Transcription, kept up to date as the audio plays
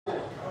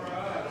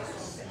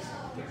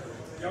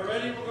Y'all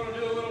ready? We're going to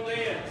do a little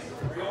dance.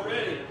 Are y'all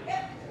ready?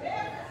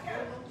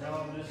 No,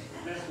 I'm just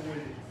messing with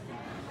you.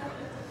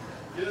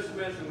 Just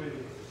messing with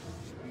you.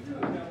 What are you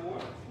doing, cowboy?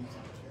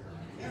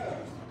 Yeah.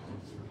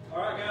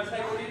 All right, guys.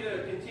 Hey, we need to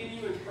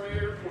continue in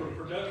prayer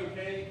for Doug and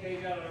Kay. Kay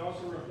got an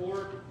awesome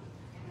report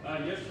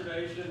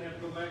yesterday. She didn't have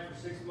to go back for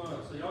 6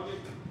 months. So y'all give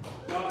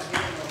God a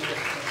hand on this.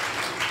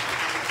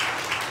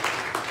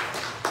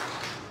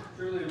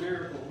 Truly a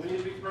miracle. We need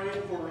to be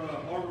praying for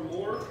Barbara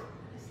Moore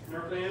and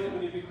her family. We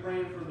need to be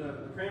praying for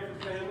the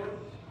Cranford family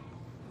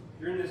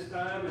during this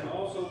time, and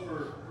also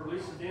for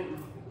Lisa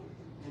Denton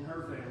and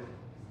her family.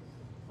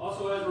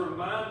 Also, as a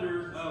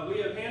reminder,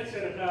 we have hand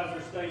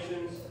sanitizer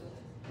stations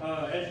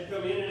as you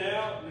come in and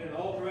out, and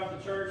all throughout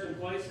the church and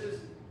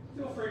places.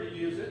 Feel free to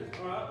use it.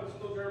 All right, there's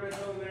still germs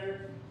on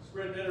there.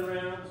 Spread that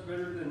around. It's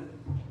better than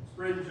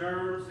spreading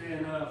germs.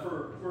 And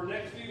for the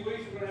next few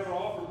weeks, we're going to have our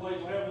offering plate.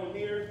 We'll have one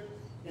here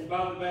and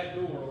by the back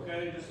door,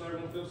 okay? Just so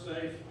everyone feels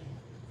safe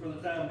for the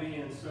time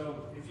being.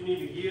 So if you need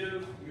to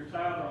give your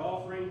tithe or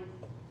offering,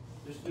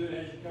 just do it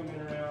as you come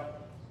in or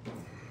out.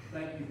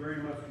 Thank you very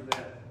much for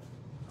that.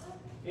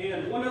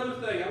 And one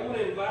other thing, I want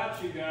to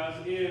invite you guys,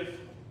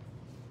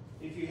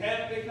 if you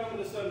haven't been coming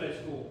to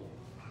Sunday school,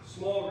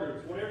 small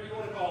groups, whatever you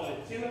want to call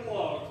it, 10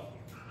 o'clock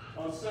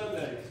on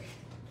Sundays,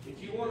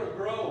 if you want to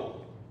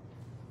grow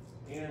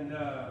and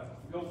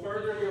go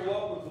further in your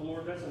walk with the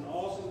Lord, that's an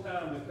awesome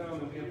time to come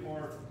and be a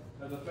part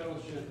of the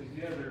fellowship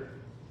together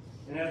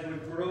and as we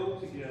grow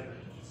together.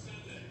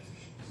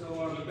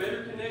 So the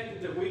better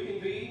connected that we can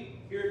be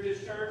here at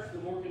this church, the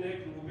more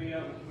connected we'll be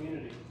out in the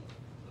community.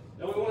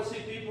 Now we want to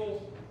see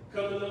people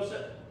come to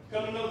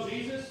know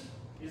Jesus.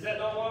 Is that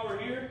not why we're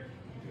here?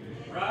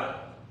 Right?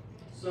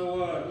 So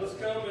let's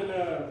come and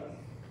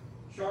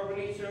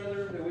sharpen each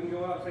other, that we can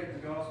go out and take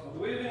the gospel. Do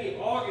we have any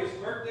August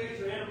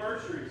birthdays or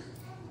anniversaries?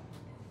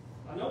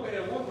 I know we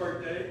have one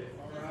birthday.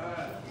 All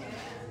right.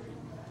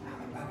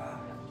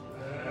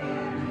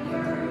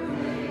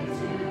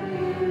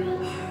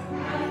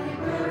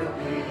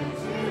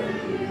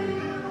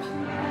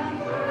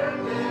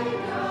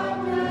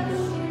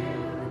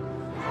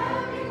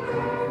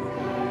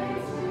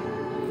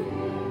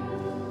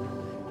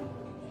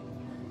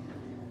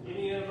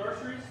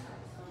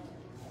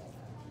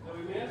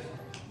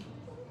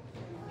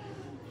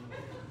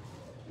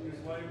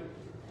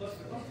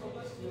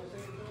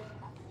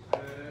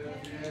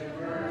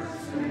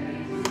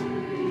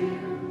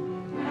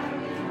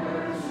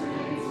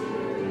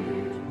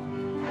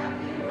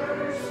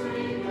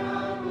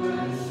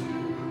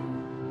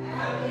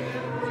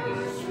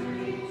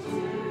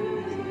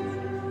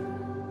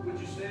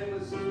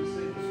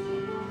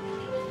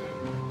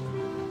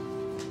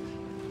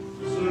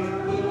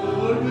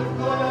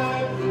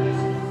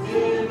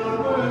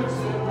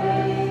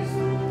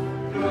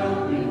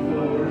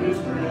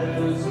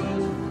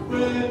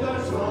 With our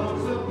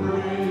songs of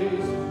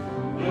praise,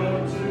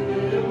 Lord,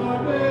 to give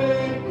our praise.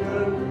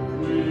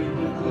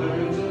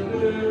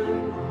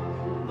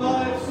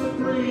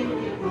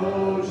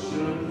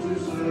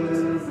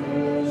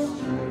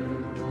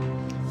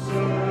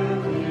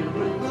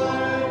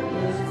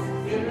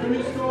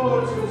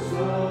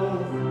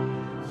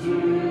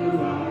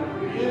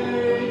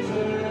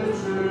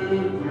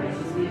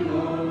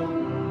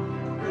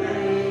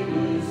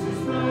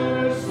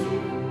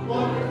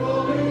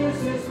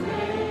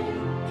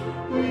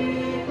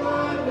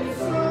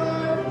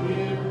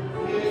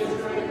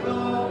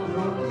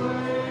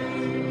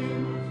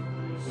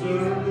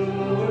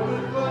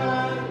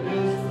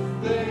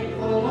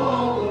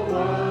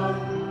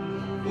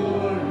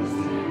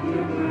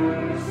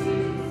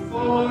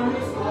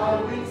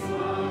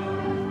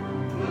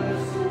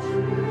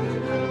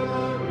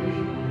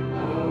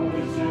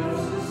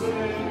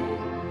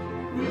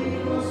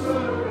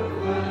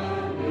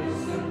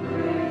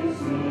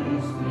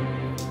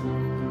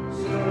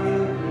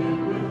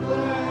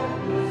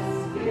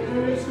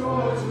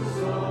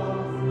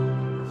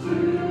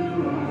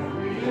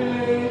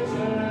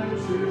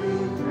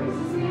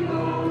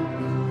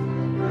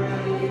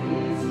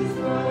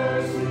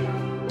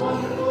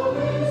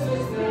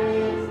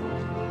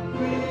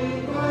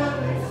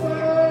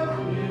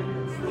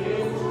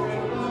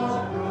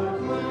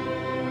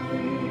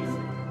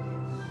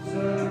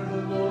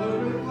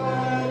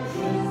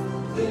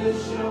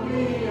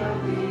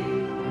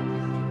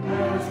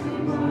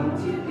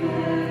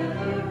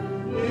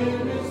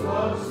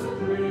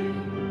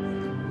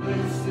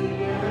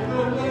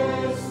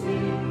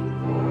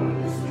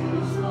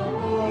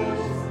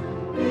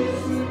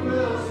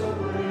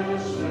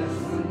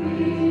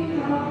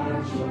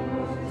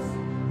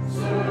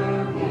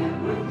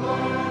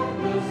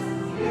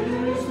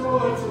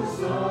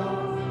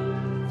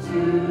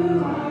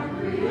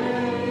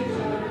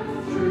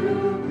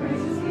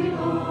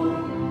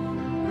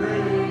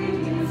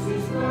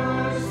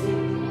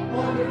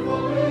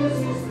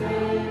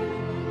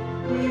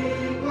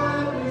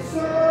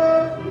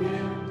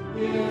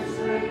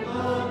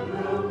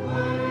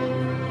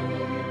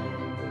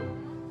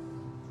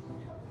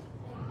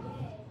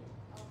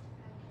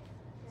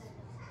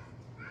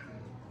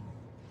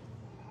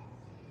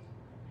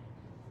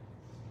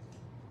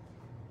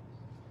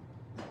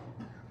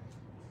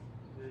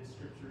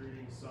 scripture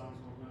reading Psalms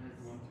 100,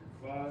 1 through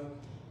 5.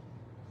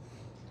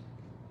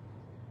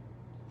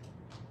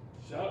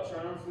 Shout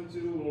triumphantly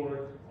to the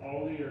Lord,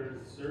 all the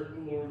earth. Serve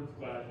the Lord with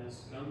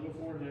gladness. Come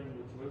before him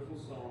with joyful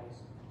songs.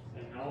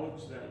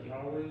 Acknowledge that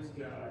Yahweh is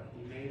God.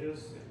 He made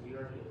us, and we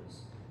are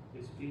his.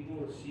 His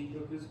people are sheep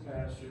of his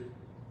pasture.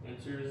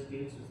 Enter his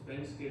gates with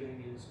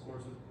thanksgiving and his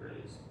courts with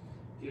praise.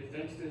 Give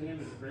thanks to him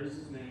and praise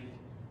his name,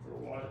 for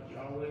what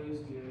Yahweh is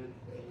good,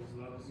 and his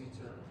love is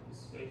eternal.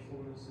 His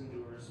faithfulness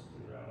endures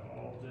throughout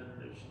all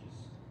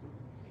generations.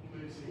 You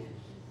may sing.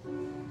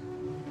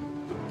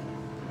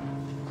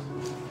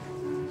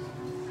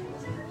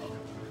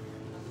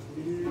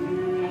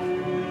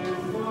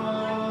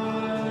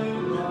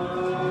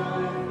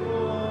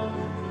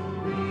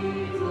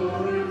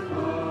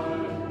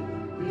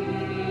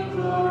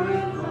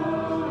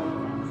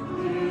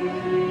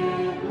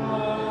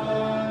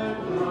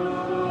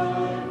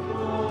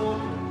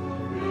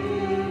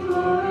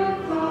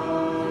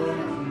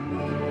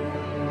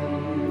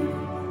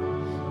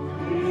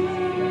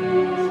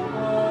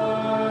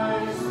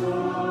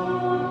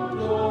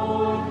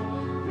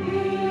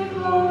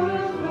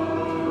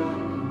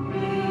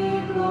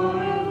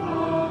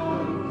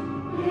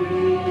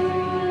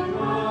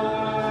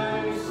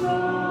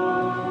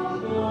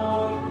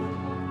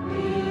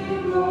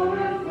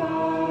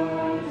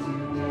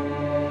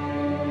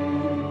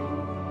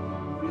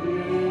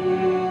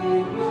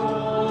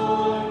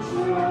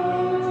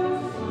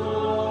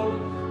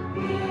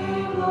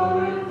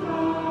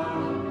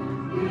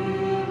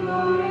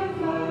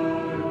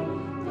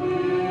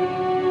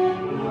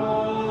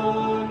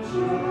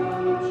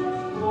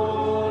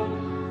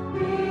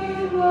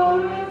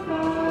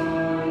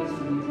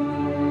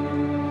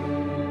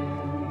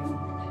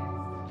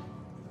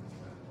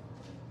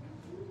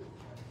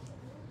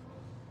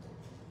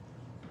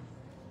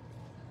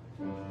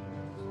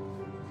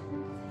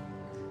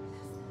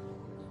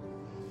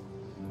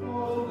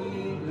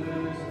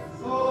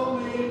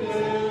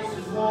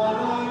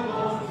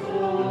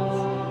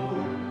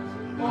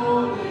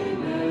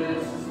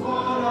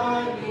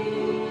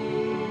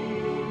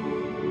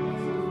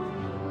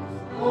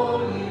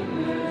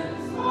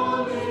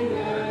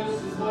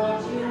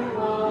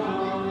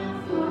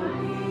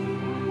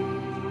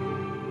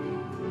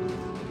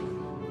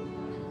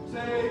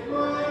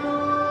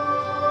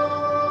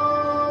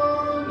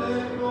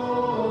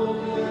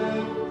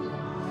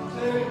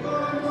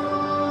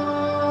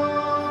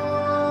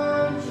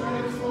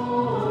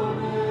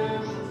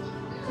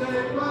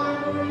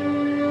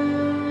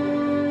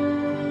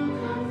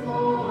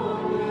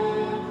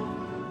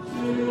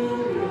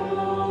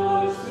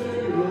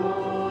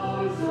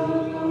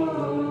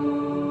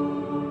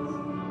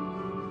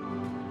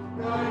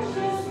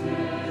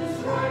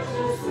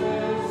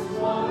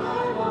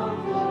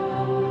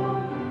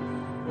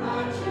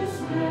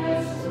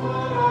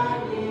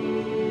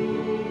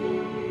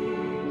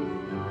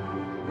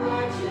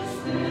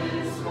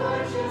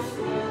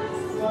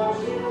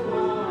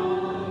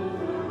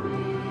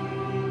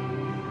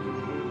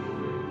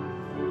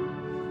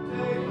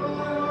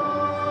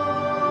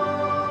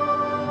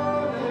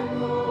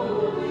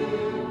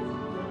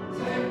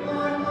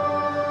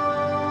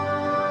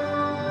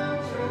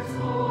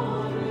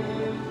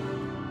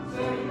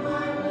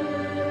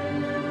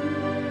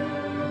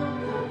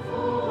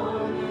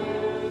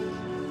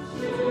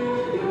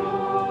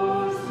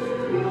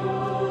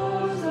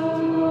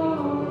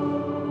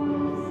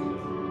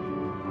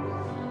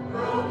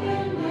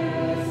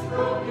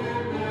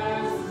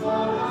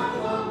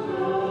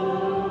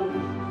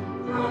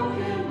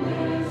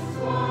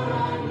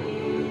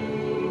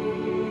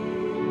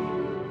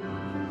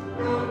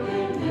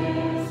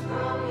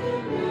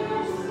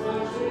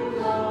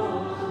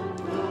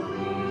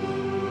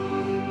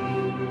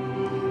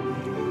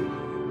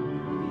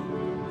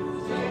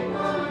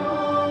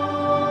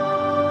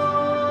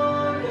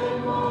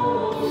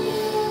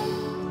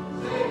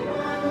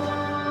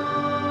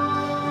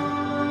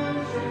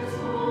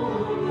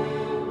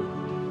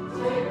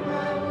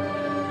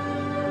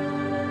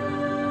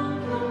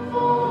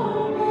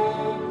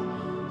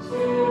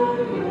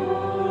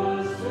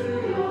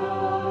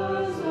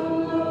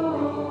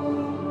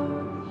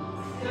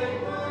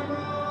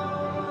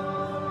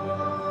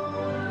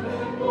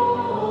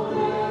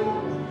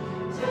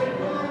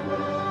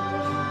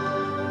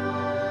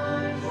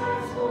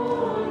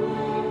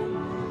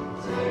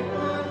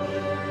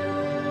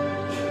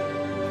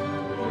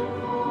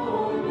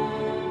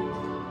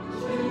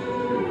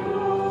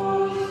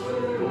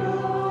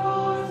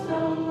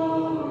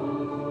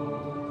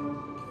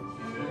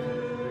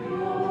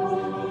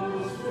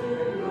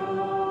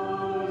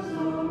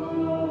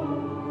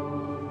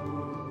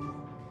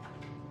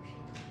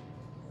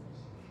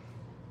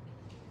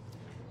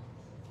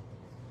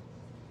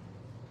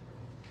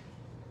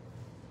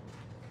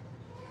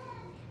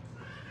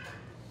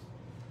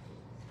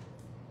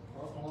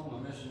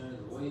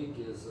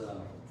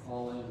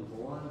 Pauline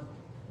Bourne,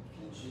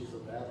 and she's a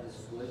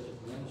Baptist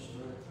Collegiate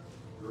Minister,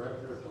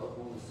 Director at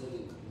Oklahoma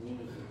City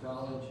Community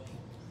College.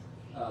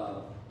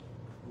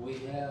 We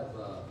have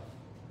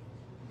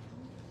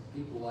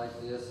people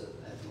like this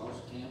at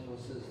most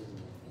campuses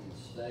in the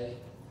state,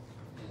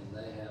 and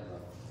they have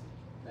a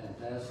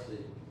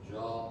fantastic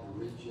job to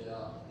reach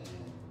out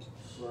and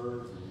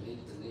serve and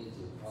meet the needs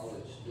of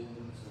college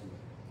students. And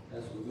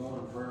as we go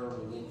in prayer,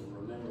 we need to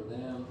remember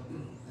them,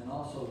 and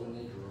also we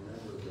need to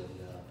remember the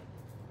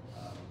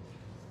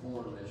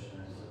foreign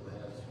missionaries that we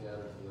have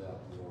scattered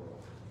throughout the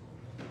world.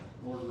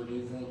 Lord, we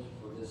do thank you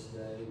for this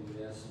day.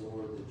 We ask,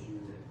 Lord, that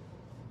you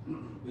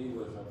be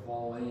with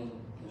Pauline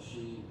as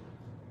she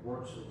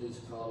works with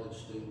these college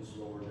students,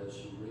 Lord, as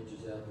she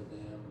reaches out to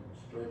them.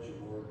 Spread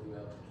your word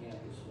throughout the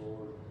campus,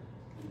 Lord,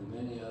 and the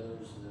many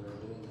others that are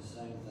doing the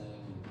same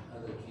thing in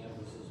other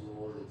campuses,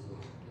 Lord. It's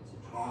a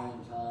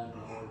trying time,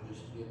 Lord,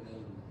 just to give them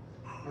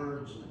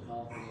courage and the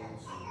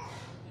confidence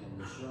and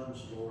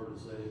assurance, Lord,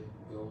 as they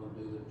go and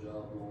do their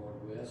job, Lord.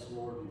 We ask,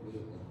 Lord, you be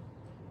with the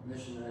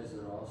missionaries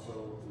that are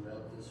also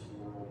throughout this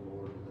world,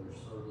 Lord, that are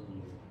serving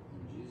you.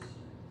 In Jesus'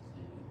 name,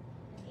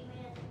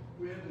 amen.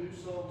 We have a new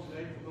song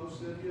today for most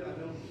of you. I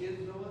know the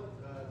kids know it,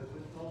 that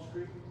went to Falls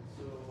Creek,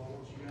 so I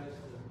want you guys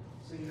to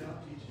sing it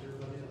out, teach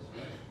everybody else.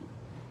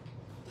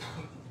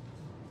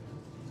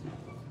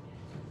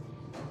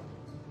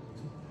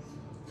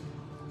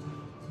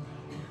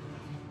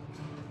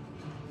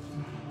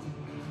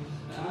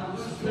 I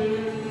was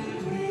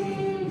buried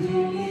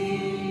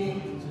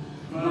beneath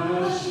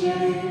my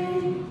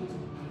shame.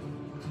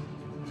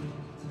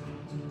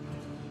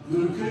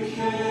 Who could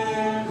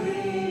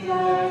carry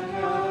that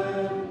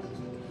kind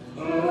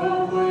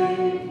of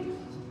weight?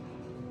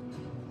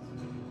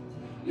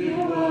 It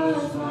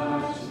was my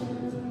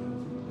turn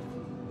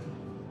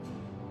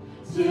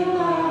till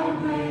I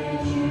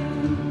read you.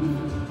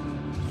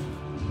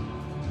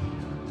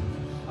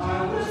 I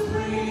was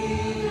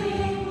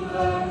breathing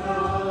like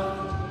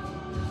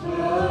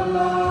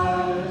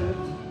alive.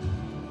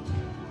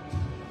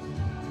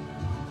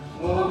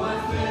 All my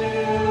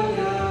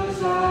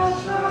failures I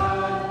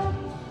tried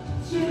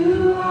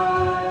to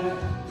hide.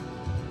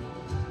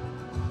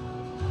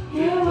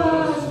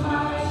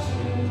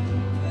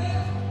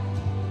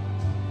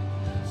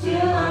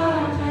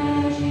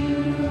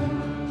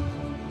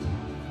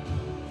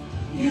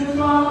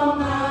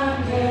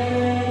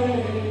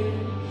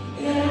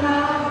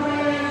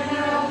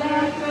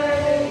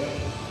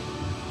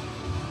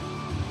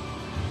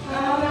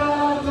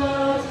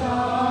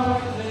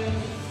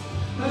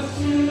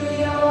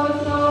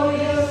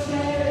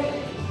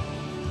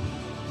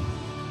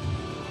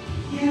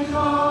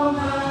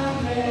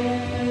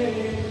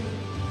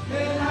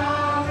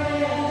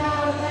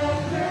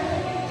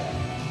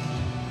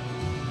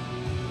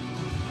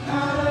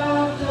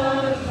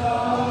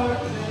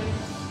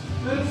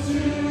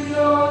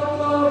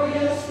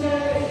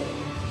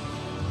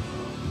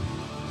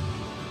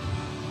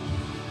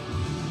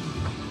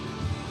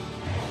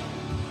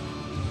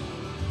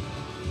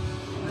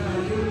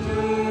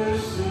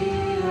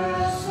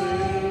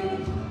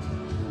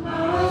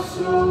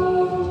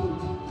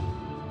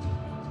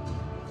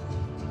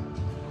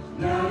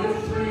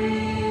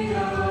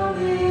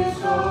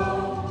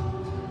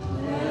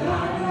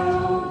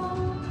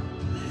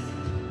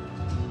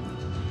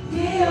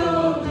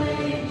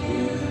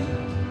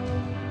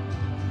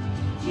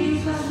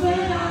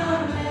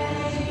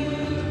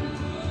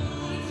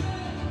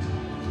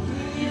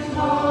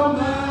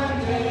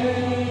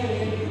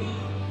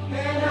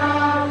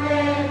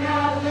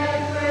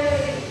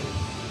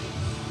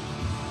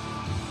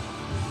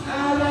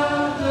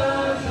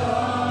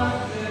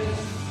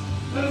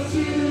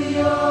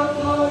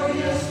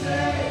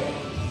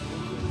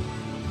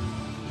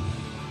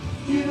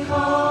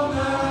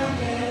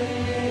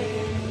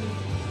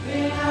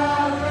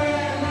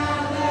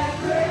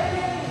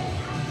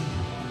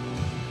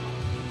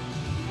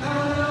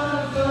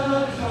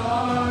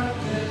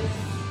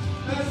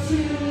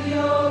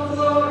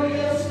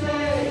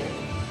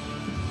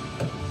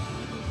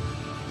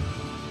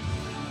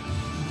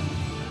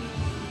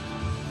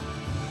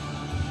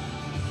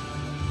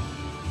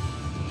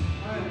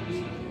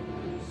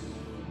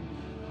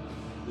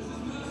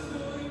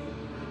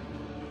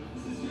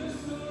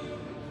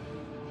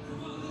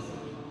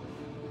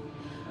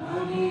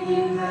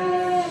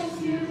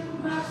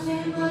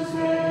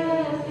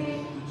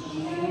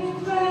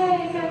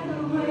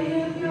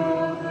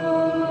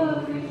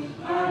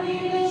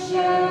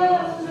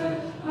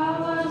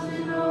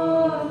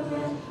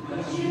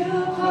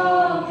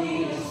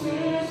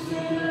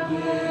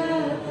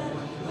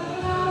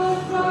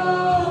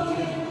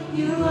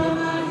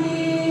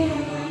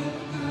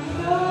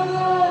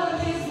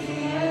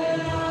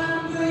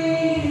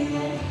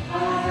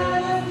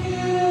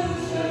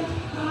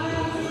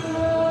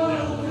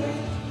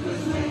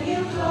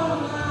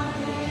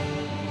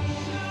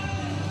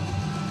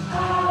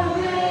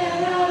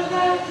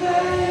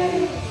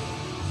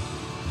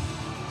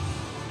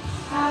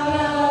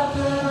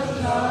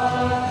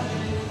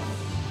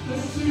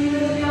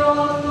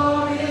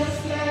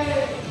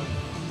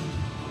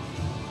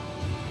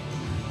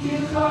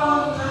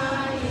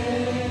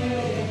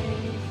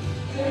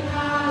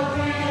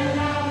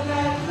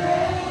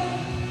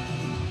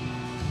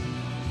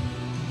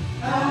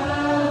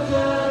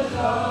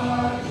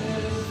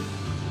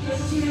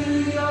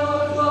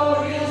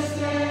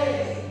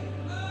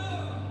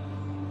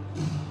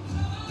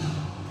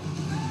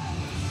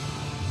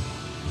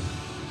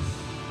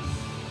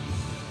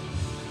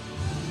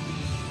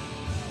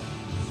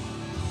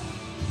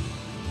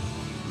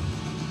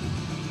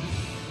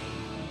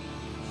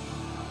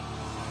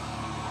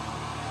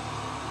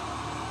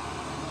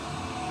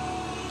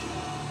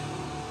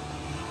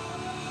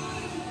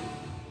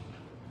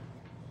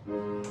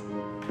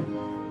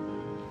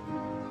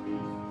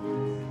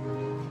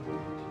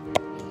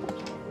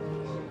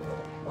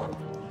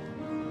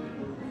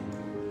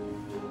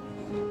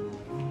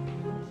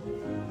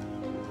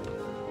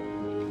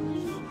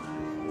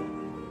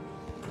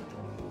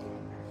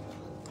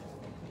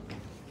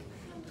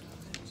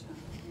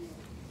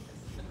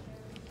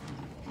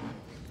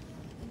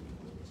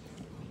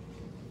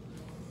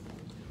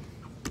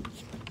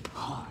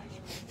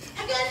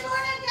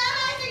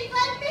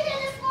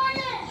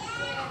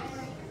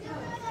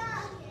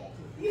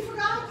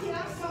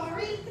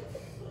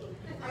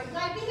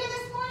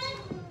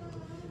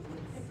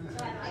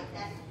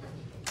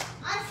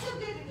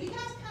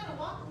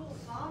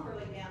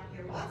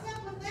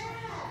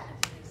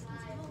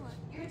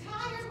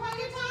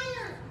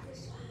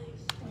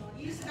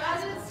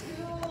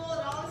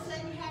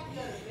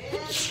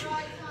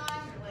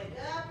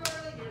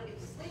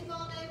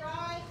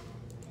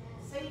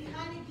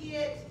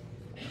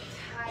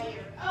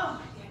 Oh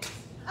my goodness.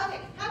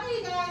 Okay, how many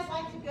of you guys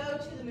like to go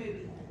to the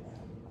movie?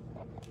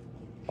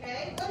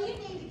 Okay, what do you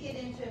need to get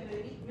into a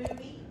movie?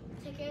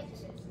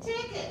 Tickets.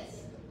 Tickets.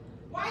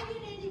 Why do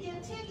you need to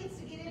get tickets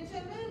to get into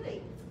a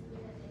movie?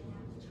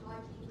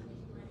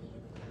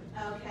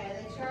 Okay,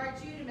 they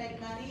charge you to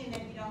make money, and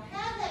if you don't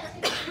have that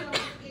ticket, you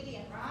don't get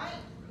in, right?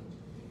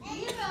 Do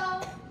you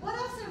know what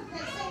else are the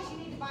things you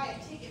need to buy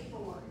a ticket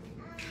for?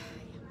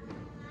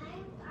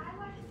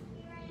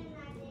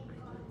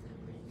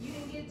 You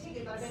didn't get a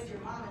ticket, but I bet your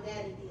mom and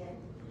daddy did.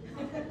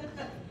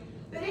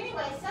 But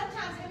anyway,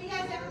 sometimes, have you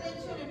guys ever been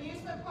to an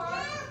amusement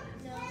park?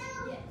 No.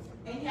 Yes.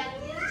 And you have to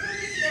get a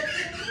ticket to go to an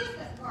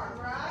amusement park,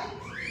 right?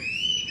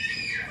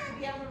 To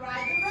be able to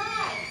ride the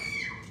rides.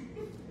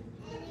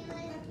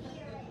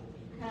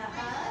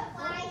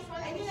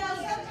 And you know,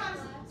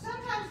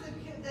 sometimes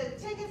the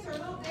tickets are a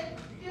little bit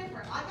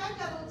different. Like I've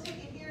got a little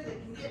ticket here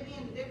that can get me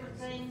into different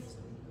things,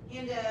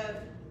 into,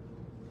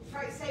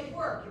 say,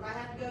 work. If I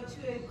have to go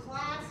to a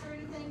class or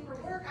anything for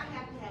work, I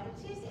have to have a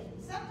ticket.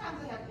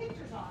 Sometimes they have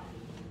pictures on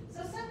it.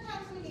 So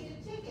sometimes we need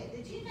a ticket.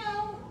 Did you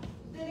know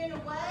that in a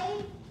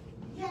way,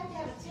 you have to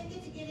have a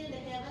ticket to get into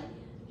heaven?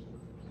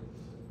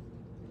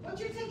 What's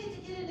your ticket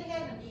to get into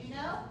heaven? Do you know? I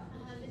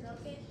have a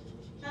ticket.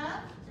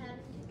 Huh? I have a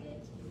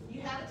ticket.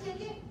 You have a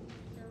ticket?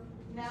 No.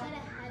 No. I said I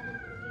had a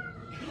ticket.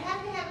 You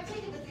have to have a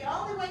ticket, but the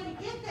only way you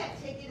get that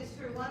ticket is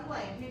through one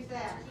way, and who's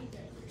that? Jesus.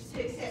 To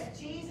accept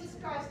Jesus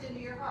Christ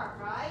into your heart,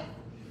 right?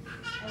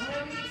 And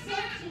whenever you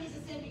accept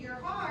Jesus into your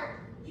heart,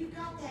 you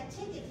got that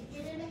ticket to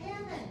get into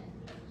heaven.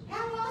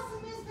 How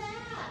awesome is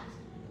that?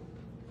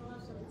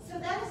 Awesome. So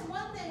that is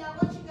one thing I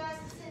want you guys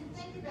to sit and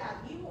think about.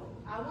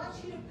 I want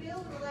you to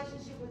build a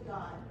relationship with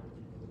God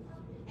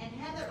and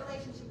have that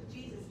relationship with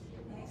Jesus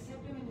and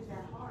accept Him into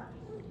that heart.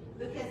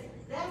 Because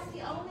that's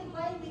the only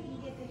way we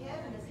can get to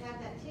heaven is have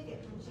that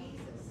ticket from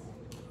Jesus.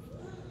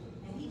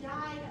 And He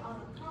died on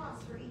the cross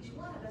for each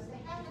one of us to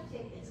have a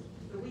ticket.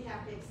 But we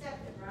have to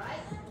accept it,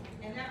 right?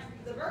 And now,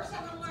 the verse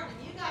I'm going to learn,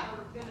 and you guys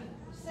are going to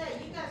say,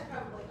 you guys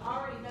probably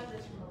already know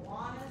this from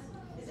Awanas,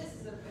 is this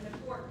is an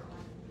important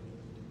one.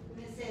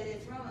 And it says,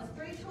 it's Romans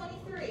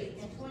 3:23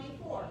 and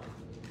 24.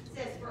 It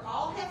says, for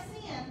all have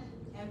sinned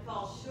and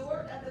fall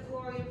short of the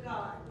glory of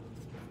God,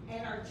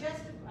 and are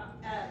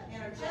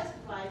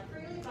justified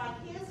freely by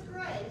His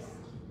grace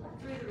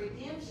through the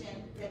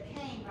redemption that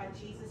came by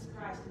Jesus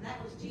Christ. And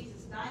that was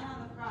Jesus dying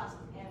on the cross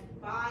and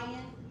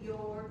buying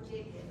your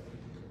ticket.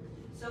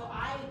 So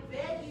I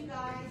beg you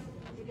guys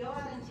to go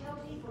out and tell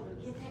people to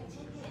get that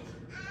ticket.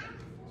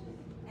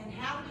 And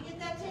how do we get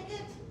that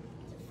ticket?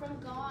 From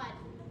God.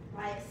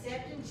 By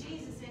accepting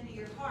Jesus into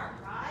your heart,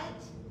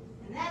 right?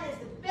 And that is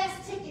the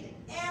best ticket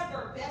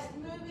ever, best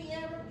movie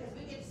ever, because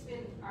we get to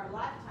spend our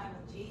lifetime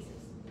with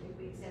Jesus if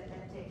we accept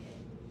that ticket.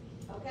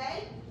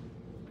 Okay?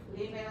 Would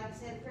anybody like to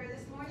say the prayer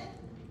this morning?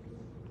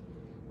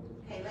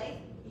 Okay,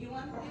 Lathan, you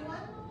want to do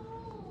one?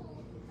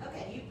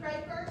 Okay, you pray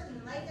first, and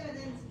then Lathan, and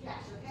then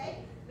Cash, okay?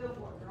 Go for it,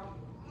 girl.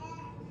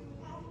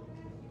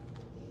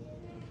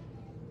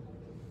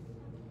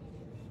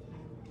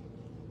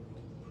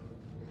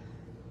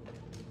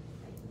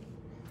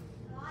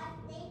 God,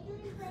 thank you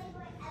and pray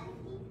for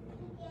everything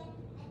we get,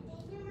 and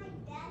thank you my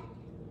dad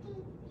can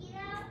get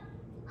out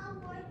of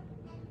work,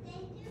 and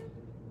thank you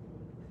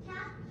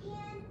Cat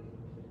can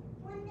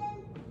one day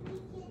we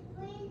can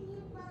praise you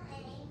for an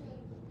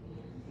amen.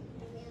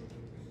 Amen.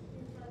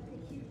 And God,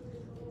 thank you for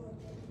the Lord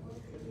and all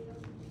the video.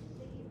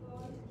 Thank you for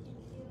all you can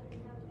do and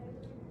how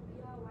everyone be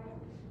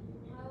alright, and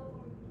how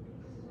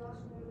people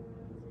lost their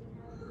lives, and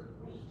how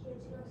my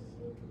kids got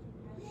sick, and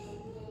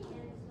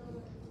so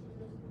much. And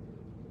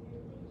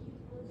thank you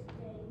for this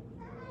day.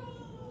 Thank you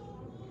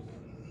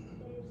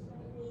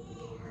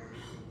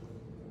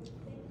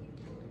for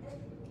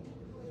everything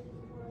for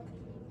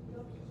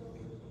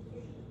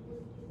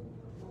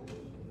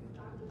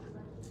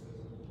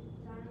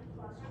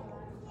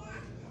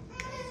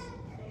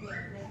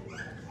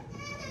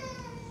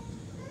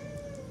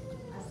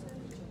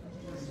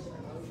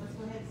Let's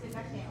go ahead and sit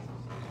back down.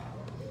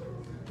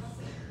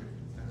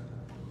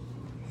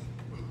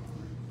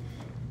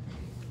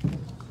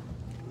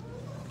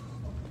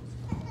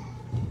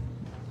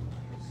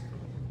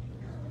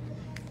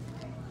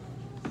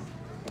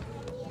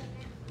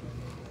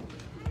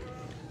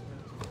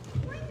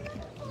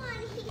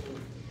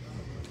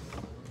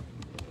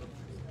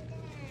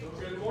 So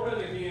good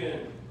morning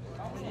again.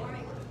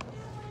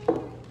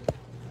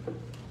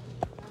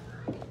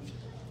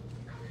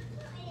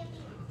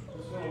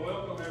 Just want to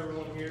welcome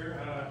everyone here.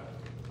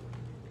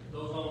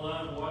 Those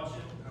online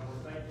watching,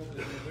 we're thankful that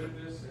you're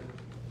with us, and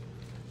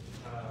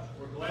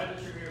we're glad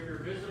that you're here. If you're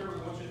a visitor, we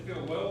want you to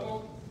feel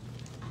welcome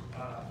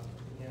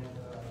and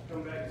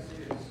come back and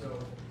see us. So,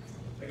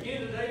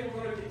 again, today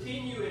we're going to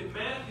continue in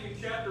Matthew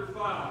chapter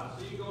 5.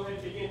 So you go ahead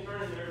and begin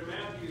turning there to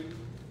Matthew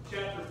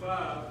chapter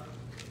 5.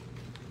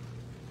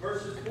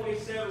 Verses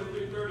 27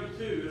 through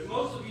 32. As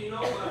most of you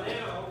know by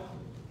now,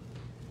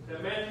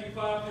 that Matthew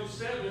 5 through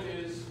 7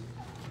 is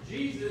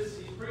Jesus,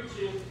 He's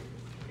preaching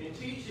and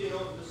teaching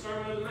on the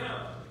Sermon on the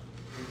Mount.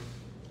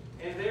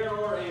 And there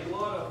are a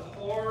lot of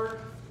hard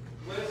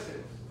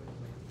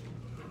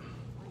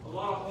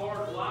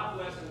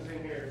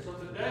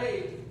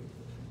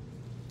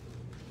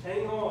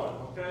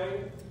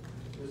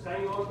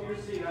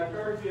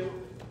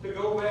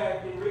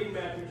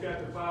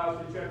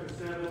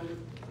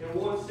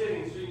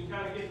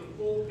kind of get the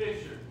full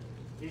picture.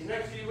 These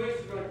next few weeks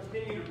are going to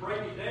continue to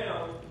break it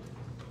down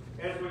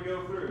as we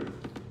go through.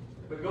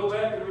 But go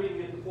back and read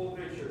and get the full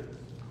picture.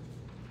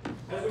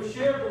 As we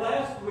shared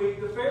last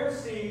week, the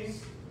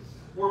Pharisees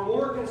were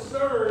more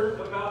concerned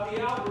about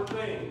the outward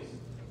things.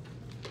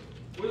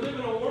 We live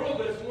in a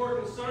world that's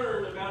more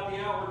concerned about the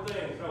outward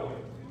things, don't we?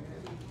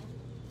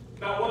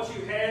 About what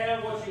you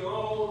have, what you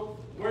own,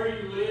 where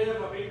you live,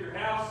 how big your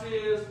house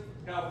is,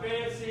 how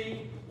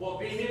fancy, what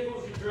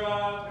vehicles you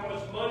drive, how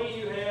much money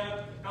you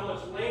have, how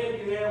much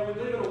land you have. We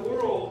live in a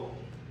world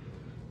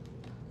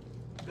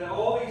that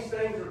all these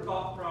things are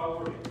top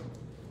priority.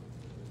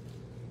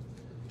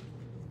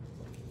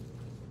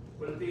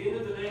 But at the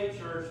end of the day,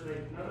 church,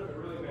 none of it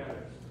really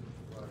matters.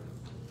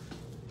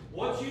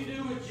 What you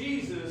do with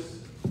Jesus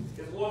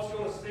is what's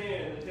going to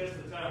stand the test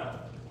of time.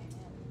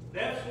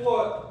 That's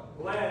what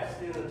lasts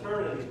in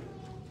eternity.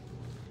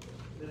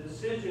 The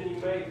decision you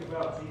make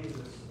about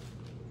Jesus.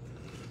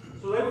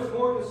 So they was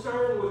more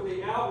concerned with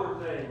the outward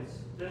things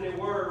than they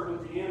were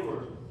with the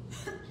inward.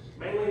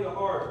 Mainly the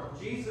heart.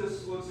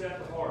 Jesus looks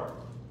at the heart.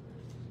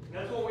 And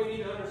that's what we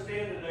need to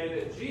understand today,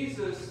 that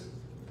Jesus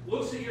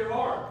looks at your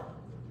heart.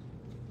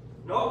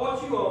 Not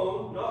what you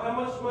own, not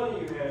how much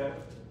money you have.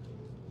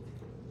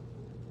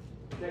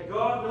 That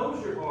God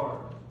knows your heart.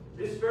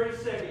 This very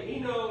second, He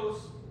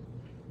knows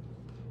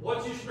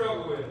what you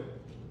struggle with.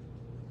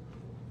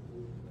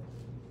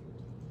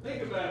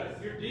 Think about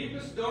it. Your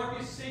deepest,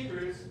 darkest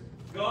secrets,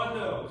 God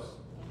knows.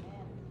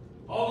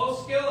 All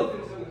those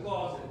skeletons in the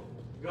closet,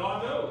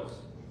 God knows.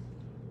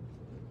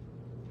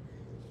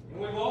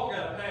 And we've all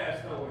got a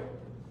past, don't we?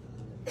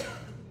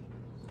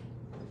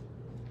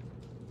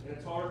 And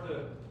it's hard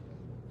to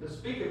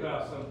speak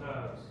about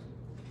sometimes.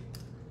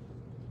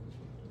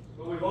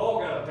 But we've all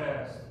got a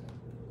past.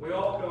 We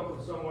all come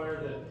from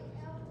somewhere that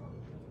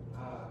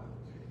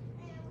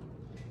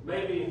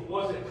maybe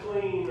wasn't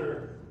clean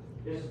or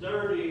is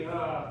dirty.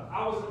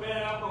 I was a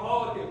bad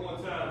alcoholic at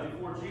one time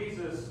before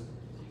Jesus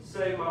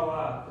saved my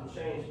life and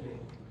changed me.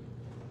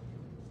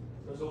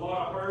 There's a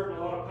lot of hurt and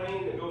a lot of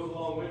pain that goes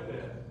along with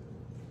that.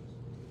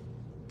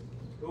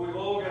 But we've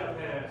all got a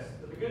past.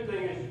 But the good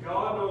thing is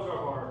God knows our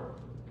heart.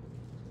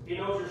 He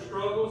knows your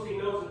struggles. He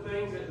knows the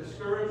things that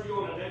discourage you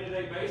on a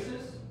day-to-day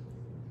basis.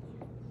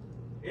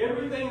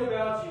 Everything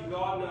about you,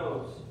 God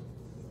knows.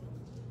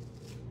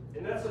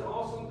 And that's an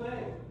awesome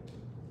thing.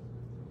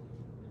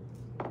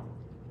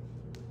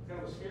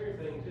 Kind of a scary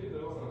thing too,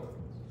 though, huh?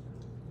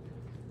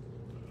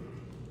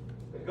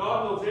 But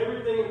God knows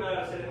everything about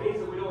us, and it means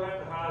that we don't have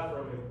to hide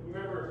from Him. You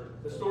remember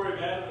the story of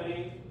Adam and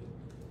Eve?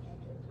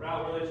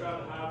 Right, where they tried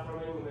to hide from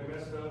Him when they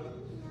messed up?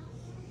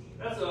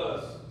 That's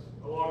us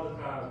a lot of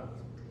the time.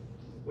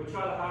 We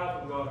try to hide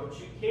from God, but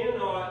you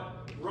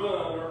cannot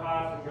run or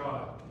hide from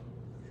God.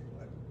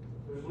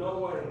 There's no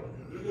way.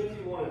 Even if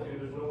you wanted to,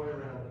 there's no way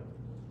around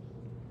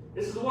it.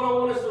 This is what I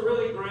want us to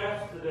really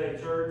grasp today,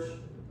 church,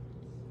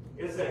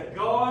 is that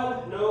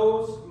God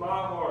knows my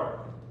heart.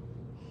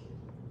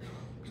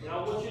 And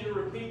I want you to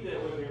repeat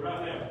that with me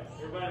right now.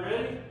 Everybody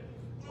ready?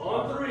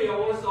 On three, I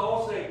want us to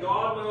all say,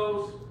 God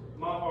knows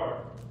my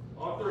heart.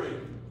 On three.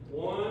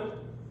 1,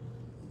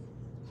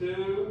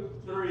 2,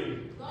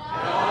 3.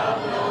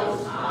 God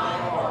knows my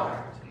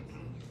heart.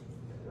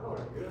 Y'all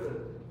are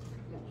good.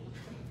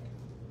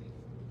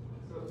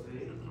 What's up,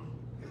 Steve?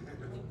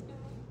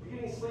 You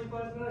get any sleep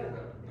last night?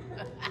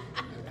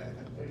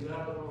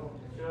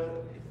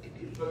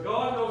 But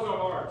God knows our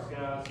hearts,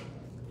 guys.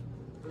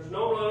 There's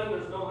no running,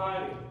 there's no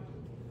hiding.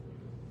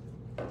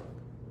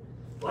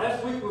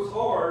 Last week was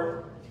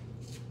hard,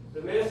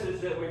 the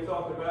message that we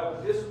talked about,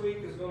 but this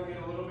week is going to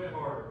get a little bit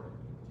harder.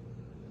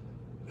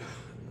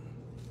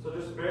 So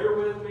just bear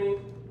with me.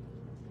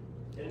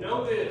 And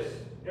know this,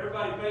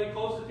 everybody pay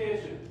close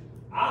attention.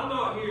 I'm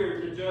not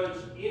here to judge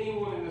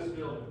anyone in this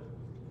building.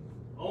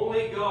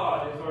 Only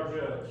God is our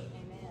judge.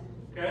 Amen.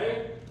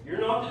 Okay? You're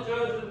not the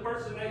judge of the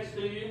person next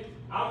to you.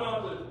 I'm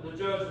not the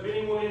judge of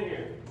anyone in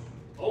here.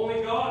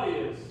 Only God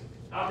is.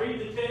 I read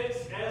the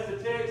text as the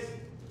text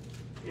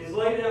is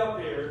laid out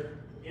there,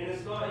 and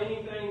it's not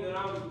anything that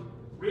I'm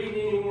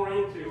reading any more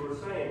into or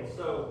saying.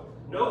 So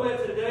know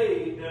that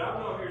today that I'm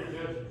not here to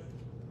judge you.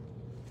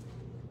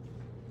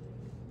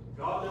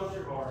 God knows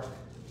your heart,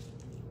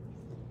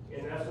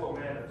 and that's what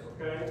matters,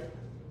 okay?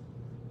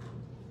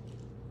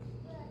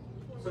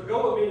 So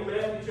go with me to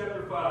Matthew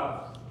chapter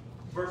 5,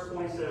 verse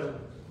 27.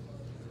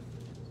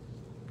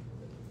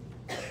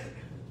 Is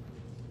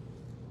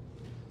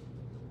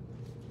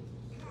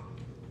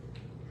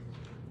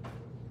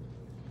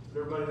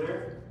everybody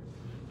there?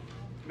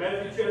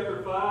 Matthew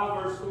chapter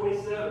 5, verse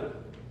 27.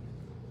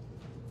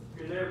 If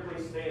you're there,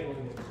 please stand with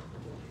me.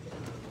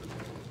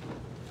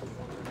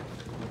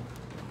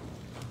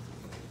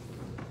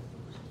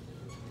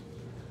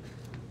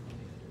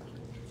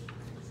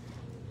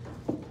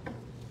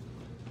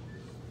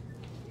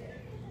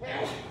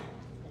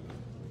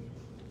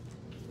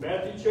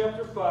 Matthew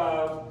chapter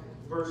 5,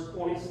 verse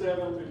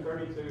 27 through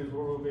 32 is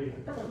where we'll be.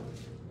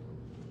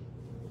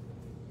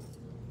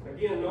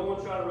 Again, no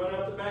one try to run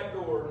out the back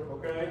door,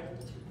 okay?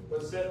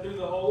 Let's sit through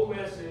the whole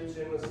message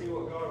and let's see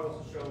what God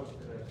wants to show us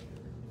today.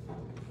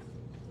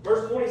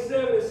 Verse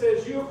 27, it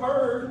says, "You have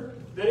heard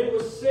that it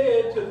was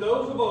said to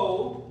those of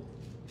old,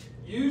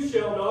 'You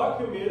shall not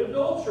commit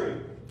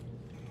adultery.'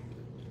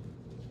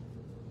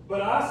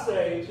 But I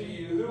say to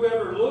you,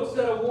 whoever looks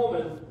at a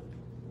woman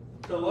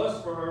to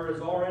lust for her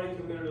has already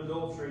committed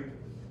adultery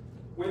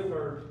with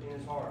her in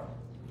his heart."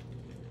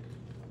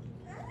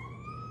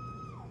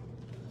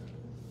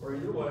 Or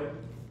either way,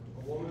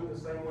 a woman the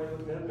same way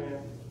looking at a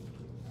man.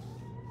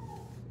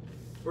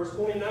 Verse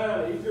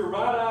 29, "If your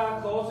right eye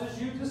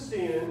causes you to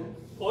sin,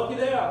 pluck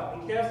it out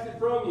and cast it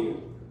from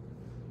you.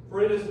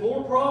 For it is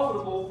more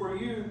profitable for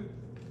you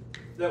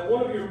that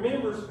one of your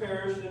members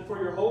perish than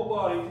for your whole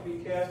body to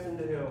be cast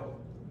into hell.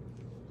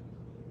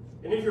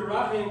 And if your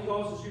right hand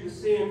causes you to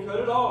sin,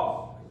 cut it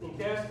off and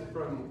cast it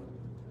from you.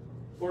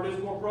 For it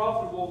is more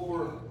profitable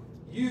for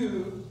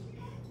you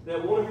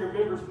that one of your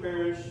members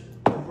perish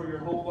than for your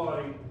whole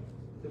body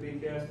to be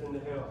cast into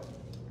hell."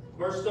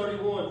 Verse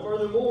 31,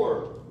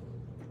 "Furthermore,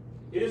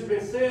 it has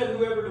been said,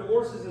 whoever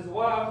divorces his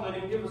wife, let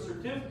him give a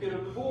certificate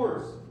of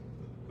divorce.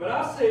 But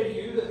I say to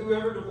you that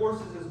whoever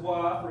divorces his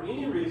wife for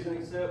any reason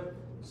except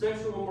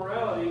sexual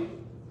immorality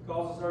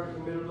causes her to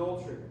commit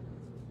adultery.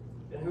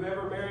 And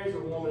whoever marries a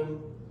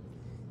woman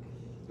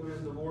who is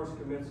divorced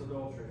commits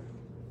adultery."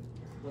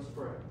 Let's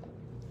pray.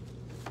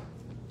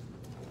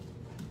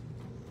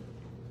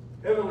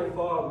 Heavenly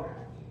Father,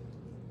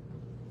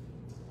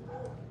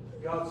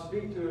 God,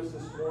 speak to us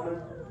this morning.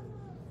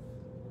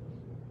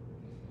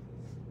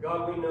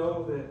 God, we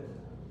know that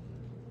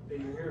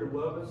you're here to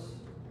love us.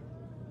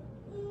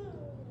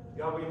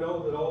 God, we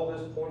know that all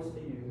this points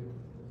to you.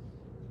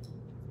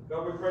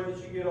 God, we pray that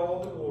you get all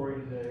the glory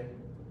today.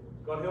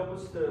 God, help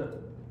us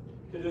to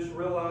just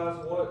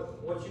realize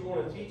what you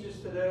want to teach us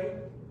today,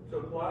 to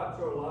apply it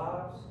to our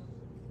lives.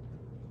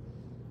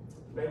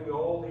 May we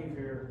all leave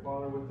here,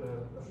 Father, with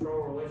a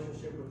strong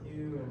relationship with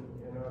you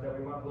and that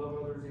we might love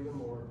others even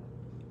more.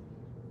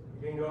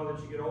 Again, God,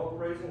 that you get all the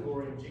praise and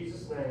glory in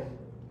Jesus' name.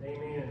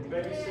 Amen. You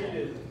may be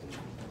seated.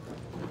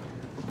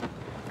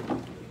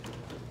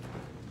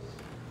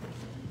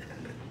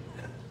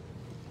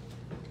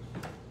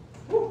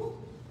 Woo.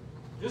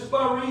 Just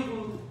by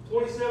reading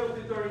 27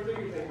 through 32,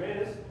 you think, man,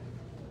 this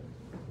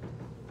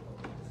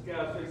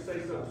guy's going to say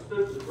something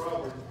stupid,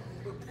 probably.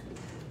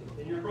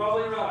 And you're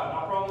probably right.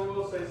 I probably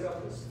will say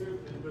something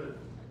stupid,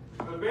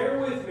 but bear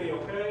with me,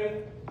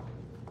 okay?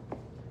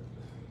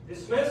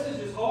 This message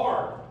is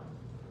hard.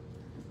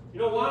 You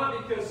know why?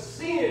 Because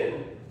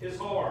sin is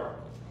hard.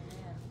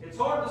 It's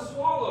hard to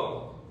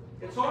swallow.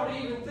 It's hard to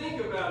even think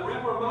about,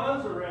 wrap our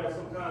minds around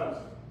sometimes.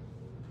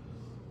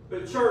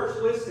 But church,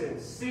 listen,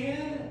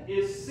 sin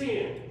is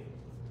sin.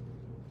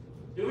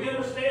 Do we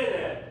understand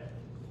that?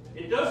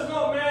 It does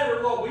not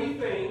matter what we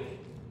think.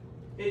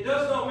 It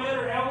does not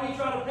matter how we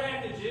try to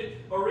package it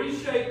or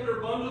reshape it or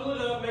bundle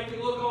it up, make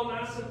it look all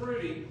nice and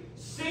pretty.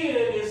 Sin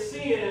is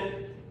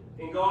sin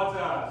in God's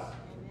eyes.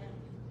 Amen.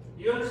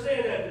 You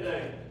understand that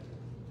today?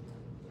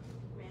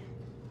 Amen.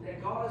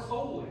 That God is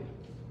holy.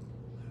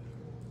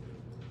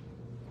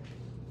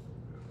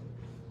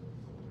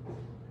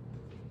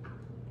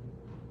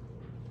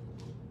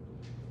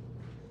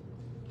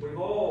 We've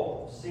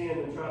all sinned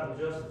and tried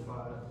to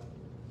justify it.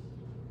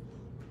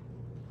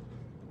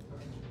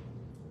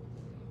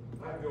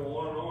 I can go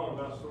on and on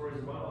about stories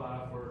in my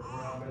life where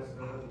I messed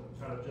up and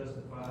try to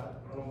justify it.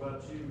 I don't know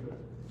about you, but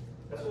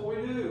that's what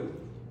we do.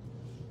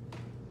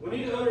 We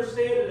need to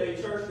understand today,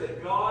 church,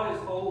 that God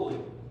is holy.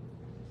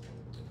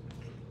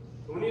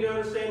 And we need to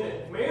understand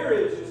that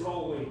marriage is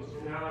holy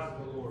in the eyes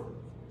of the Lord.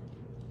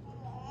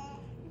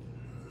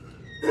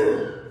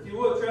 If you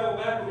would, travel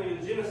back with me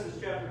to Genesis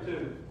chapter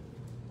 2.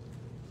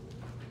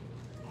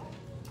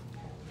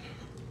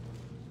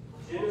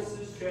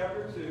 Genesis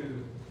chapter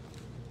 2.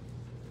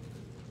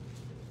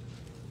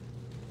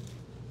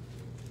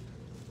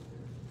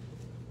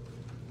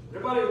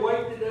 Everybody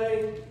awake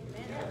today?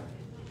 Amen.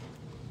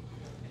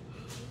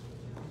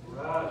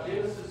 Right,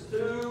 Genesis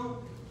 2,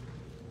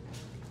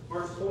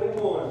 verse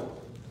 21.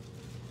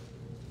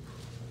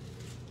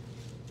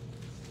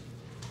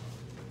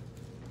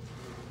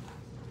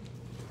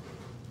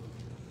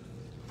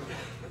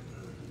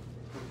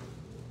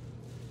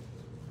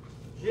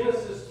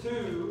 Genesis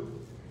 2,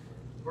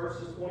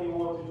 verses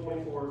 21 through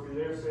 24. If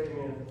you're there, say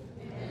amen.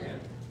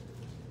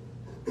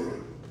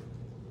 Amen.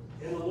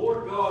 And the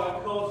Lord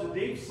God caused a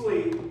deep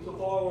sleep to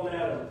fall on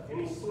Adam,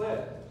 and he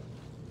slept.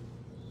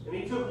 And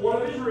he took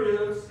one of his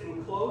ribs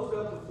and closed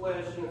up the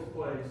flesh in its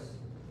place.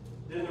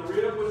 Then the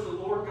rib which the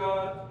Lord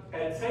God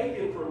had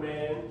taken from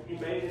man, he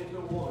made into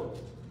a woman.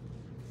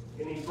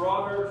 And he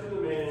brought her to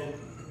the man,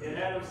 and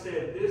Adam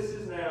said, "This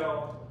is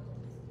now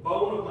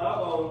bone of my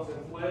bones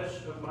and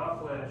flesh of my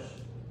flesh.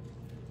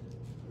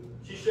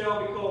 She shall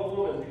be called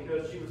woman,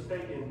 because she was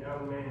taken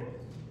out of man."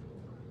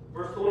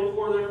 Verse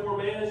 24, "Therefore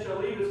man shall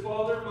leave his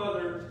father and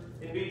mother,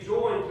 and be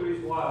joined to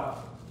his wife,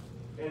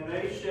 and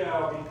they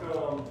shall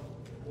become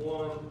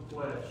one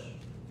flesh."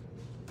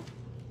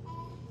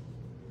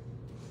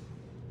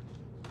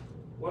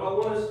 what I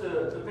want us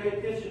to pay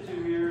attention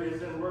to here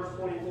is in verse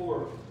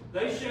 24.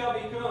 They shall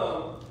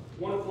become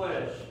one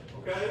flesh.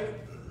 Okay?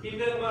 Keep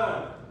that in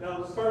mind. Now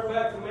let's turn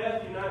back to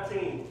Matthew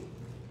 19.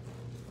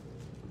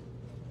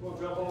 We'll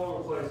jump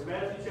all over the place.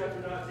 Matthew chapter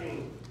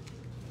 19.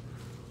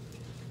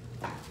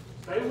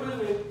 Stay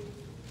with me.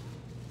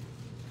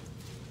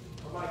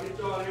 I might get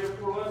you out of here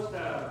before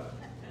lunchtime.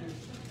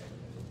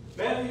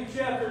 Matthew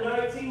chapter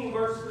 19,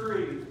 verse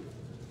 3.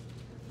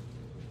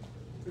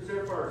 Who's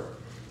there first?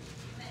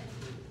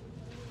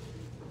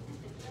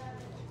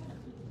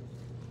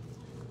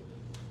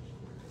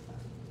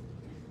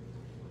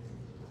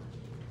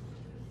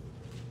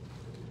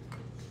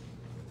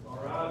 All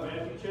right,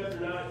 Matthew chapter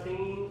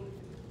 19,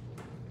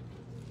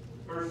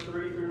 verse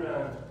 3 through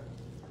 9.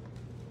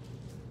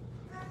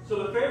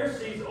 So the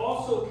Pharisees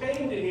also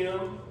came to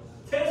him,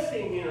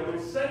 testing him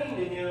and saying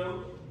to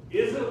him,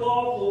 is it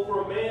lawful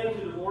for a man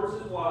to divorce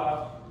his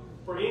wife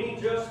for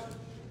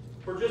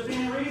just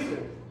any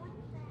reason?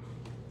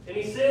 And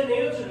he said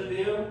in answer to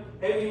them,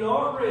 have you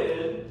not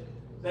read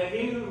that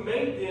he who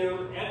made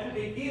them at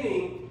the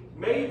beginning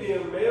made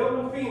them male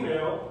and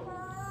female,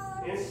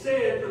 and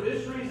said, for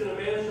this reason a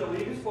man shall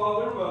leave his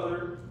father and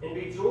mother and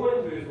be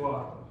joined to his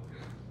wife,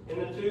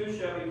 and the two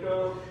shall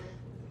become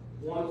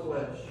one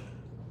flesh.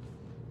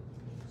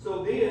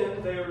 So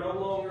then they are no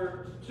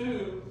longer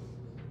two,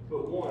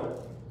 but one.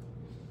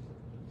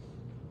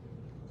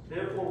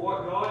 Therefore,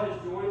 what God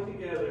has joined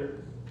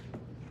together,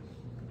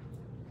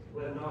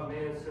 let not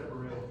man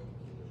separate.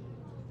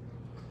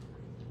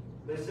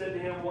 They said to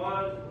him,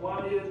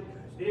 why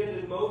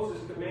did Moses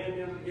command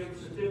him to give a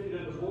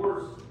certificate of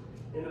divorce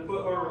and to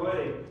put her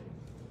away?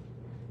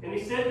 And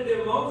he said to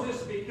them,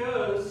 Moses,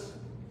 because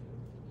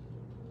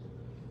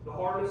the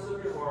hardness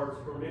of your hearts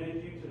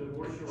permitted you to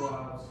divorce your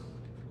wives,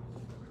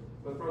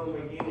 but from the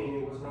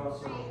beginning it was not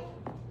so.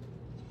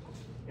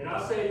 And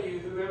I say to you,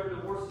 whoever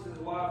divorces his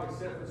wife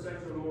except for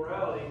sexual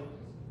immorality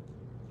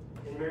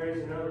and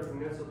marries another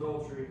commits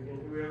adultery,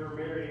 and whoever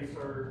marries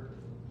her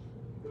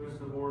who is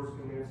divorced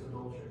commits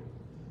adultery.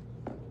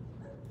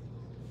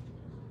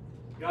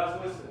 Guys,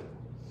 listen.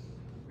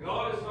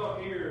 God is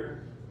not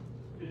here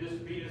to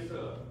just beat us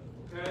up,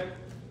 okay?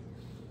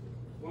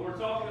 When we're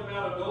talking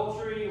about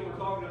adultery and we're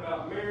talking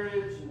about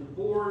marriage and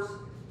divorce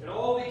and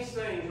all these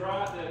things,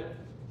 right,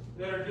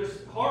 that are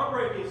just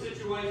heartbreaking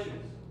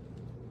situations.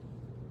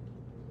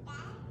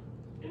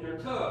 And they're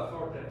tough,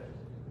 aren't they?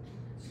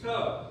 It's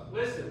tough.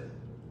 Listen.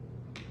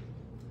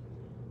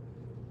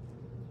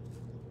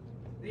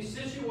 These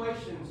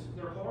situations,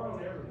 they're hard on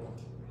everyone.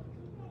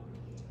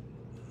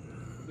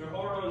 They're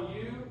hard on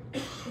you.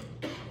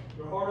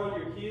 They're hard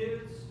on your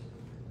kids.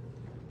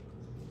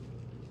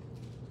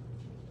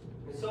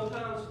 And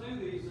sometimes through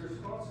these, there's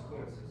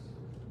consequences.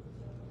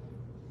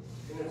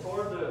 And it's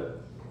hard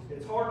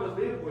to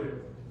live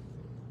with.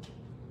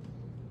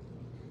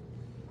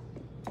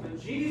 But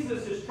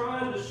Jesus is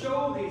trying to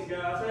show these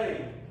guys,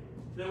 hey,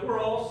 that we're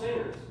all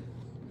sinners.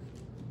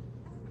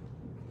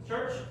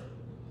 Church,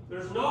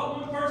 there's not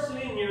one person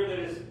in here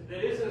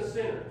that isn't a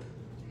sinner.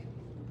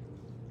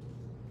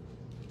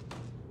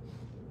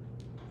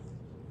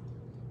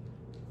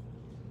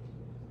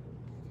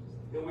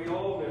 And we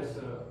all mess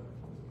up.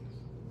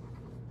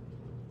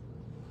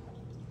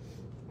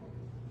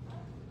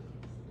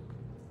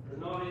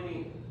 There's not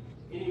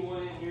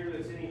anyone in here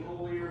that's any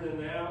holier than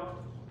thou.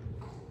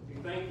 If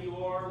you think you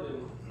are,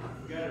 then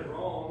you got it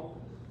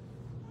wrong.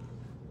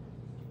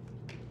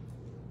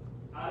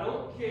 I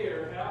don't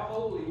care how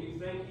holy you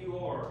think you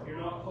are. You're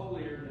not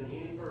holier than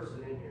any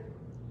person in here.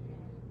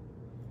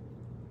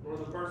 Or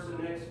the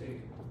person next to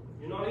you.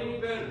 You're not any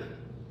better.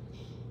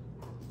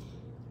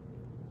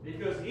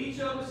 Because each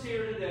of us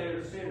here today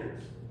are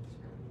sinners.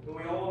 And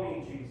we all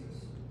need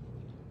Jesus.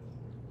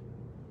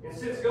 And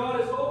since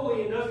God is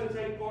holy and doesn't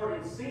take part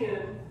in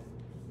sin,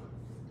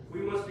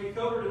 we must be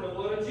covered in the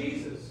blood of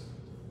Jesus.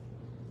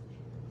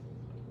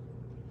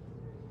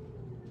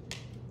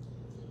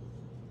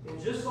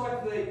 And just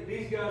like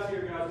these guys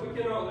here, guys, we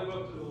cannot live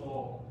up to the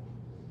law.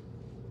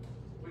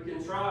 We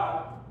can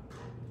try.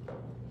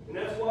 And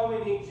that's why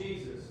we need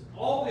Jesus.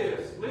 All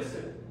this,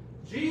 listen,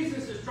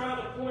 Jesus is trying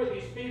to point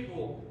these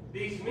people,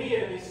 these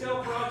men, these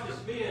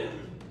self-righteous men,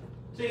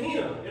 to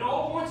Him. It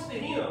all points to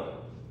Him.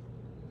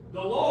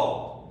 The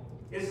law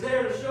is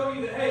there to show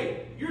you that,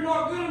 hey, you're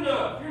not good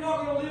enough. You're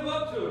not going to live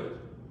up to it.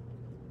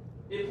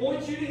 It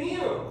points you to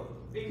Him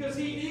because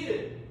He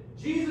did.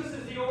 Jesus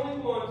is the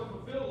only one to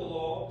fulfill the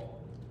law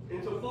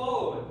and to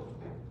follow it.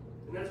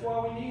 And that's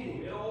why we need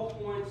Him. It all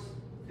points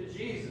to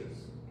Jesus.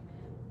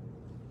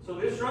 So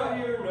this right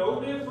here,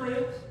 no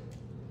different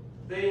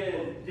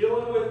than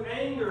dealing with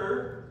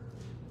anger.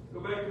 Go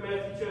back to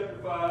Matthew chapter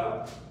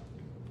 5.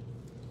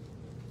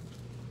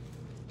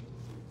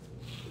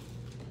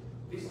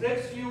 These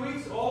next few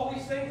weeks, all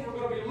these things we're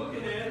going to be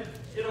looking at,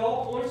 it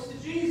all points to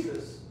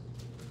Jesus.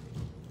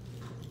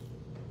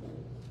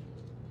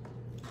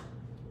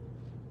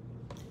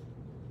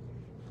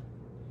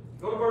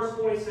 Go to verse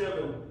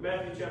 27,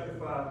 Matthew chapter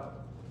 5.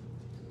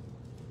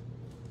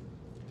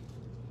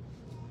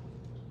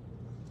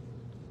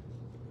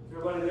 If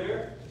Everybody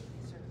there?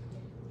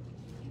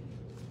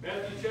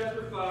 Matthew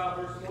chapter 5,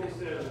 verse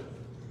 27.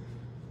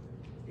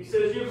 He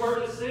says, "You've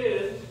heard it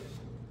said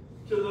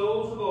to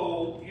those of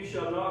old, you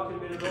shall not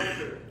commit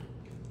adultery."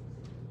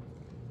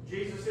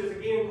 Jesus says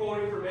again,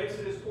 quoting from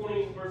Exodus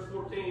 20, verse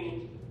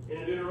 14,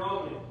 and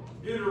Deuteronomy.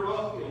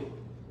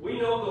 We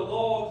know the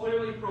law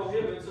clearly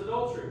prohibits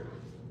adultery.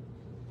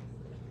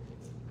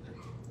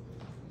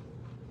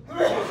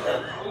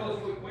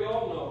 We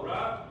all know,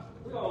 right?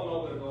 We all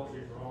know that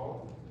adultery is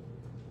wrong.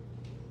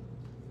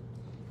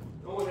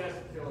 No one has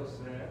to tell us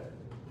that.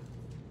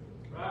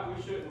 Right?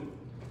 We shouldn't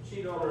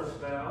cheat on our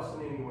spouse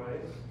in any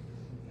way.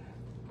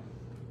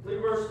 Look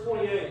at verse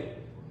 28.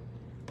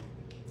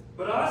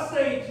 "But I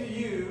say to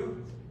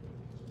you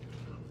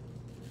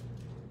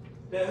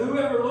that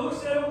whoever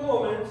looks at a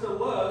woman to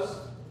lust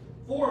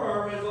for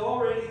her has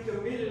already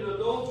committed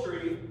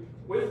adultery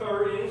with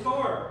her in his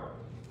heart."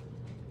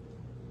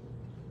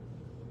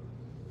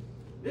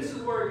 This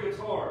is where it gets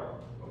hard,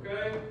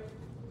 okay?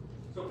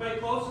 So pay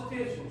close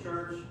attention,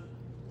 church.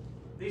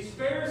 These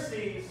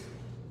Pharisees,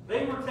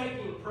 they were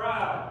taking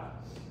pride,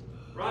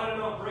 right, in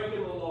not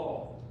breaking the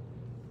law.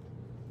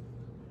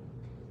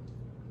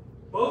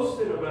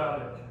 Boasting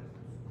about it.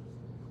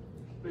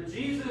 But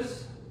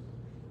Jesus,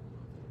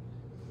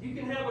 you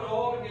can have it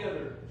all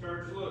together,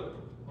 church. Look,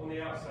 on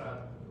the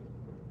outside.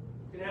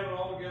 You can have it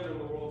all together in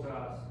the world's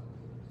eyes.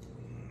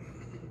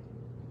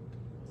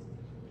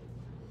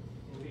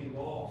 And be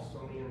lost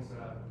on the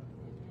inside.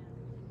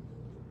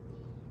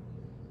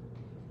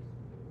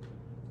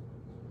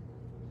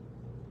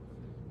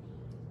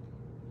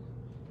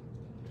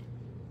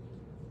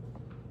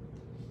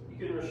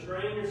 You can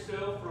restrain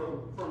yourself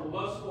from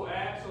lustful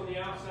acts on the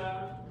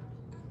outside,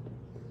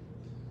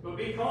 but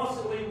be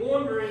constantly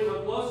wondering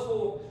of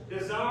lustful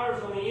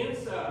desires on the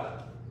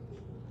inside.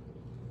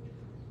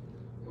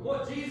 And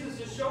what Jesus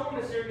is showing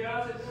us here,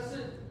 guys, it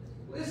doesn't,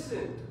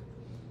 listen.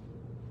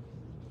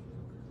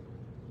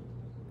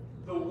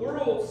 The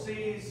world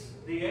sees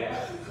the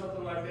act of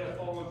something like that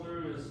falling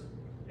through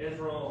as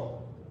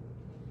wrong.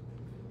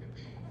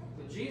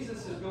 But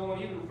Jesus is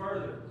going even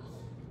further,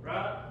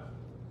 right?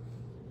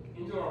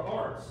 Into our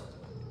hearts.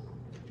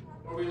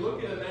 Where we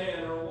look at a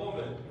man or a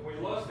woman and we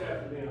lust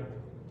after them.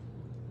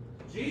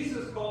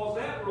 Jesus calls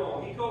that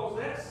wrong. He calls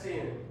that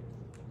sin.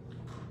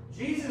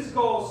 Jesus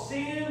calls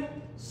sin,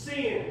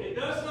 sin. It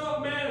does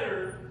not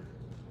matter,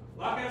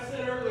 like I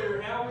said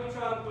earlier, how we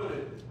try to put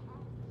it.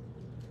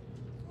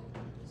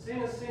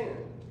 Sin is sin.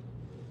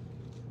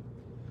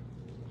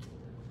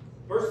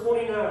 Verse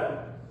 29.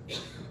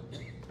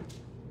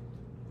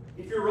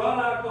 "If your right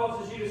eye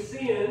causes you to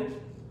sin,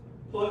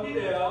 pluck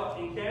it out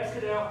and cast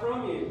it out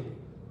from you.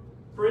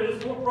 For it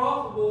is more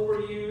profitable for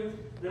you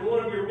than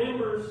one of your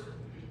members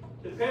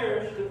to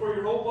perish than for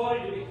your whole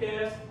body to be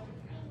cast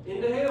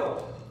into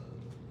hell."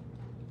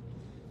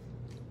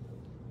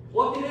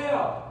 Pluck it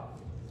out.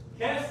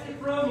 Cast it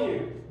from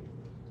you.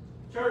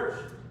 Church,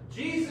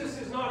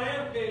 Jesus is not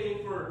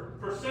advocating for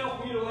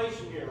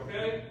self-mutilation here,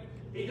 okay?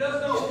 He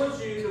does not want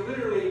you to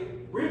literally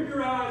rip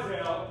your eyes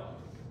out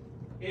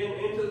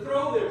and to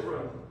throw them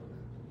from you.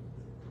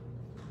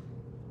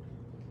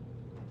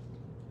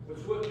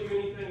 Which wouldn't do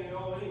anything at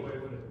all anyway,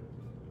 would it?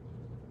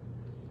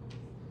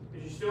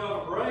 Because you still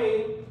have a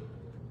brain.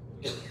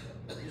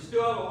 You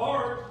still have a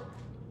heart.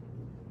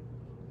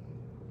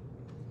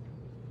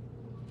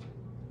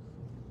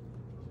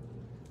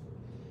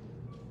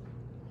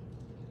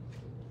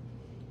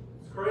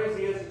 It's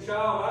crazy. As a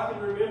child, I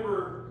can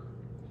remember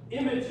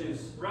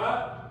images,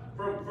 right?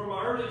 From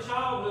my early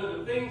childhood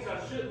of things I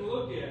shouldn't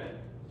look at.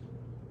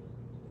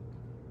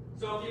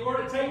 So if you were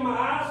to take my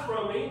eyes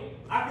from me,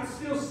 I can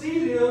still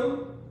see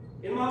them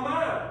in my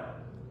mind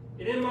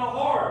and in my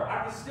heart.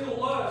 I can still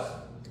lust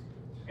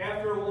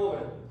after a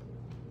woman.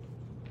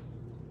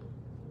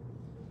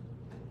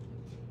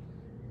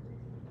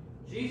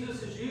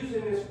 Jesus is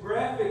using this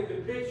graphic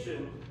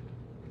depiction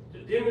to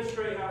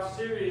demonstrate how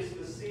serious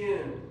the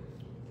sins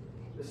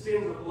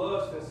of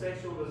lust and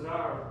sexual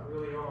desire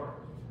really are.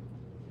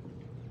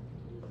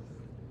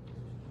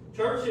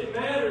 Church, it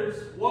matters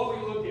what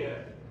we look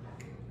at.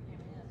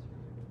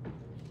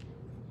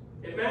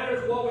 It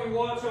matters what we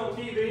watch on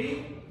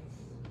TV.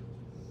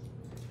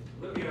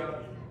 Look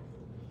out.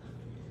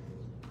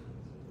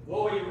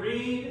 What we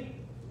read,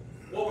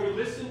 what we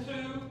listen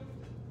to.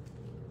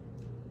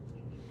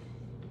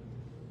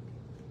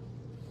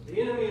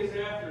 The enemy is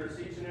after us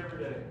each and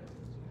every day.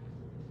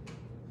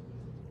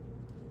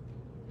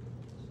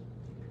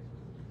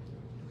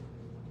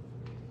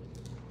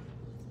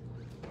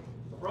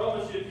 I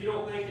promise you, if you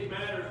don't think it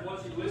matters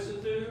what you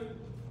listen to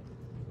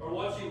or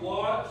what you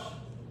watch,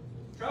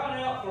 try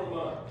it out for a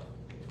month.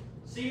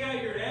 See how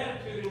your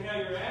attitude and how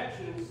your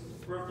actions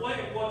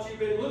reflect what you've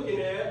been looking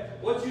at,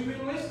 what you've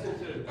been listening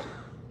to.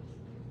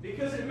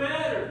 Because it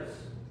matters.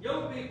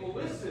 Young people,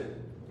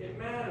 listen. It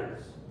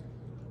matters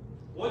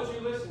what you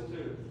listen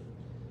to.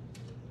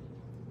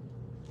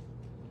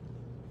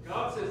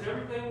 God says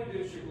everything we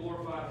do should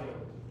glorify Him.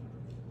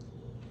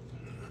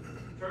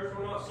 Church,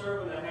 we're not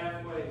serving a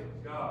halfway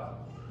God.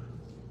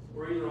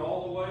 We're either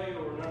all the way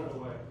or we're none of the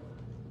way.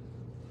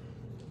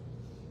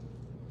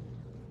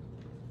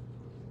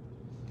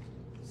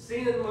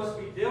 Sin must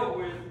be dealt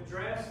with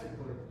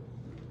drastically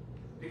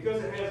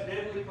because it has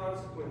deadly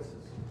consequences.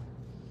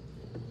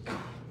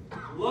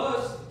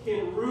 Lust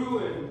can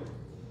ruin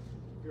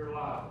your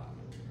life.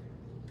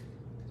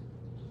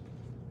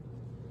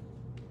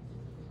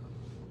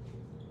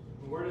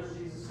 And where does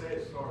Jesus say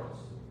it starts?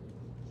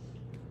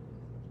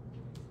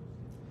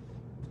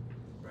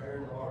 Right here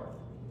in the heart.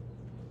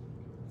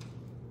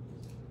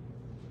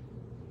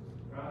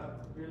 Right?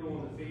 You're the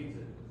one that feeds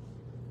it.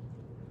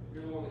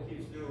 You're the one that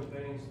keeps doing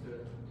things to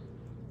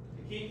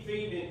keep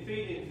feeding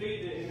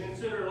it, and then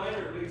sooner or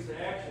later it leads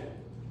to action.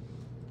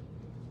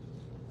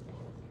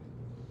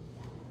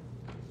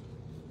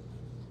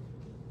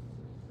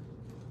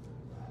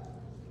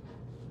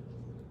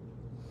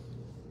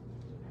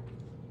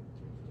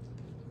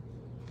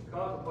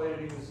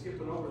 Contemplated even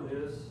skipping over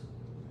this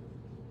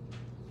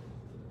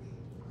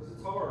because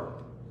it's hard.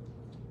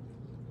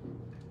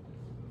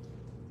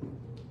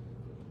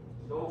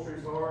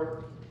 Adultery's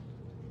hard.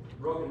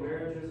 Broken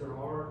marriages are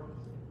hard.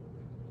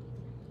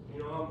 You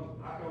know,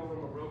 I come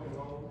from a broken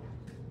home.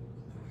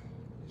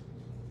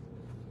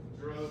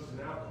 Drugs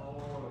and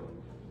alcohol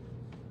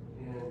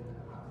and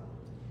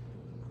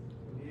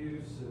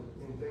abuse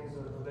and things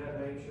of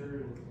that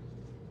nature. And,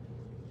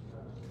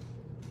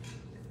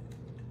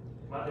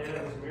 my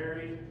dad was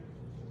married,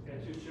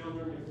 had 2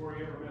 children before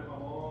he ever met my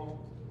mom.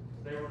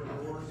 They were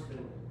divorced,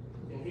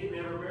 and he had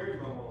never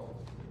married my mom.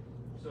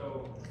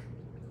 So,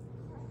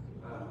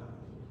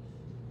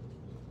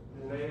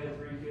 then they had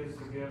 3 kids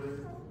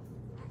together.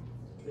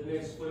 Then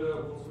they split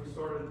up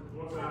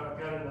once I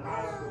got into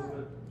high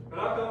school. But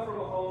I come from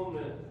a home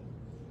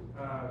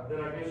that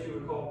I guess you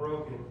would call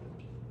broken.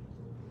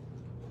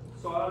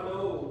 So I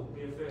know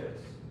the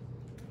effects.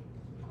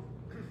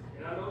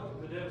 And I know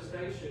the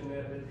devastation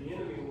that the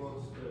enemy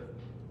wants to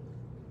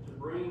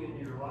bring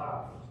into your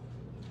life.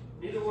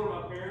 Neither one of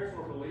my parents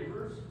were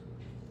believers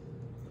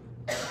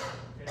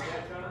at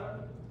that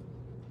time.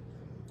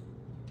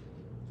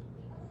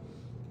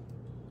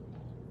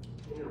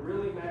 And it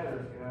really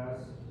matters,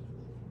 guys.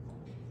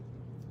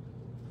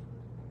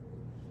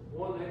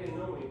 One, they didn't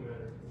know any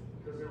better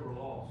because they were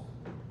lost.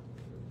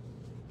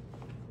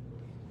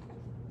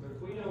 But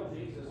if we know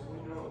Jesus, we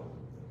know.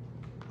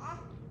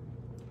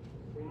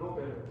 We know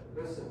better.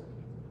 Listen.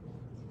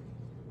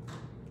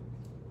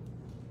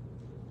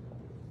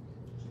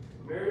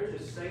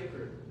 Marriage is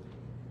sacred.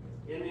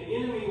 And the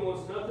enemy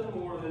wants nothing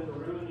more than to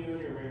ruin you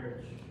and your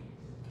marriage,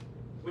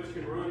 which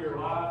can ruin your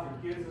life,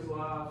 your kids'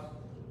 lives,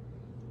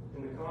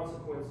 and the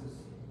consequences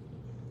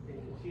can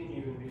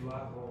continue and be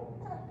lifelong.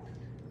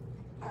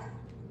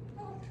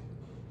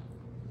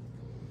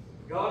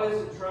 God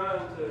isn't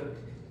trying to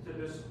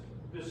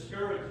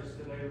discourage us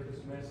today with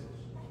this message.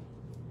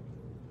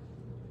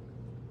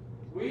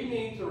 We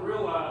need to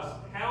realize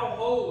how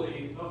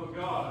holy of a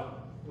God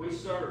we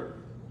serve.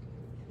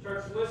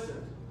 Church,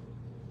 listen.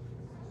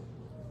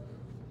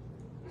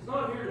 He's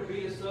not here to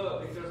beat us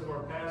up because of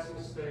our past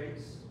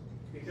mistakes,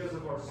 because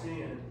of our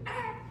sin.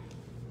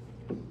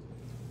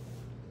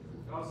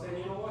 God's saying,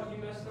 you know what? You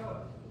messed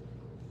up.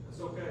 It's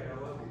okay. I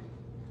love you.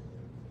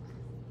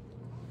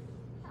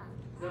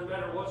 Doesn't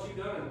matter what you've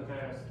done in the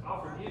past.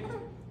 I'll forgive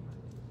you.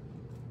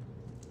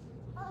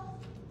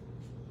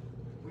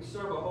 We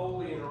serve a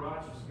holy and a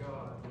righteous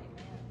God.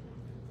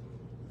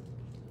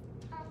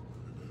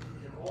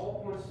 It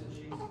all points to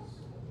Jesus.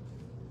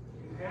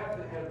 You have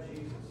to have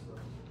Jesus,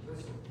 though.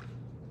 Listen.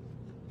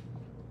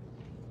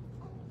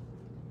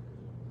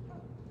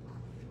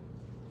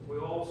 We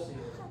all sin.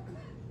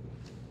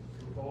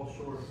 We fall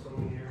short of so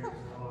many areas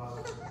in our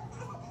lives.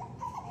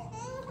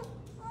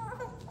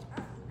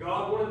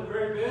 God wanted the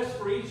very best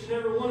for each and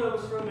every one of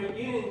us from the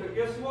beginning, but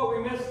guess what?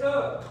 We messed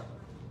up.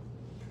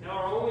 Now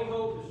our only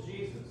hope is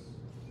Jesus.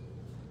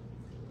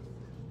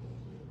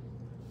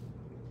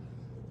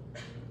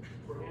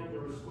 For Him to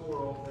restore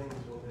all things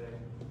one day.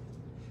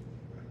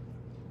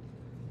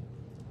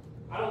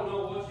 I don't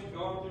know what you've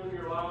gone through in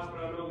your life,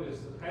 but I know this.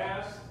 The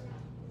past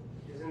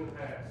is in the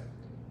past.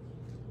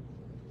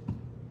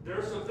 There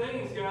are some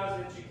things,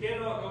 guys, that you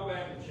cannot go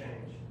back and change.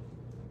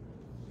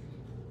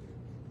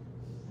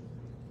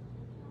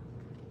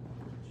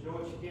 You know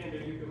what you can do?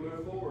 You can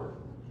move forward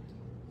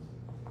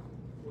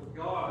with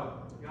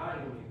God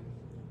guiding you.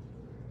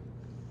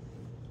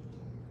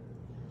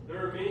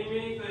 There are many,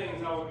 many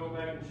things I would go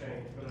back and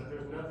change, but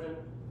there's nothing.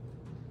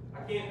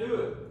 I can't do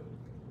it.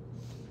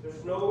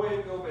 There's no way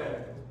to go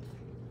back.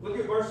 Look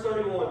at verse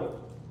 31.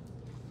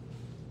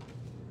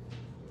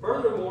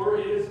 Furthermore,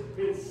 it has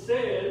been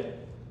said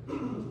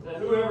that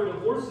whoever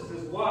divorces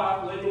his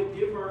wife, let him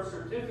give her a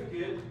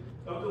certificate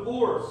of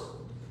divorce.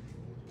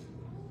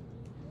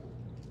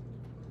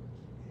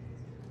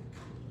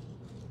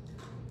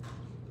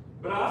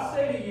 But I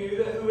say to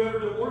you that whoever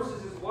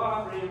divorces his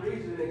wife for any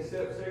reason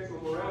except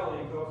sexual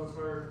morality causes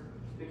her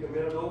to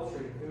commit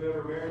adultery.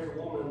 Whoever marries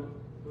a woman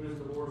who is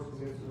divorced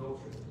commits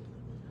adultery.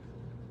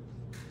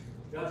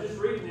 Now just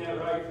reading that,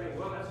 right, you think,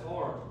 well, that's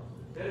hard.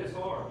 That is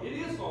hard. It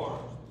is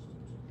hard.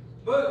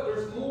 But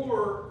there's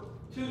more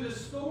to this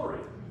story.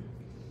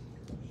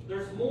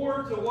 There's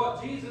more to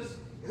what Jesus,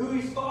 who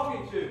he's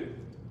talking to.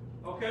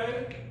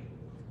 Okay?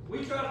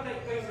 We try to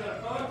take things out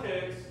of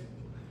context,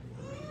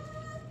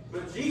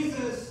 but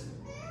Jesus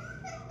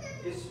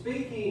is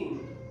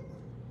speaking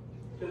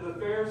to the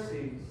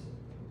Pharisees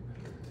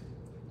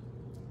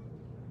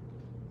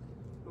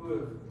who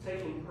have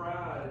taken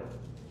pride in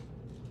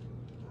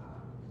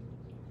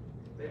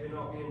maybe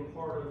not being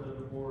part of the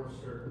divorce,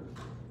 or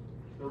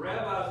the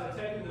rabbis had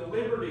taken the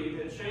liberty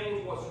to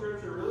change what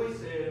Scripture really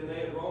said, and they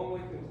had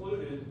wrongly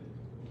concluded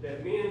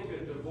that men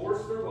could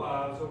divorce their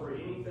wives over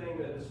anything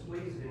that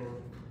displeased them,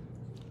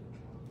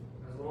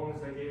 as long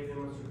as they gave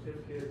them a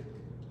certificate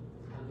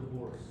of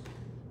divorce.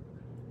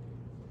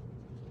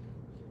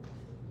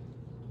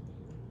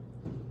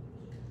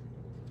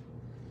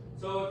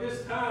 So at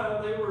this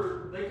time,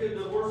 they could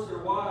divorce their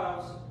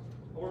wives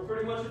over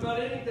pretty much about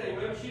anything.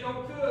 Maybe she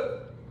don't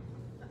cook.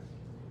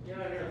 Get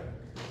out of here.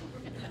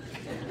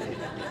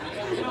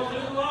 You don't do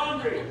the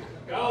laundry.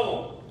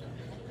 Go.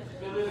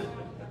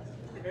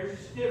 Here's your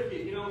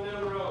certificate. You don't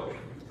down the road.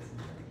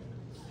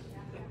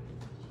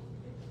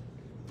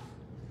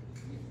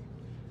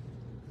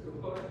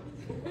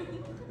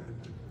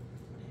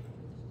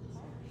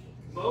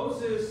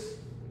 Moses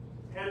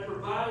had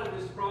provided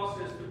this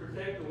process to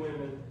protect the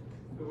women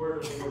who were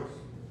divorced,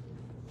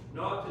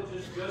 not to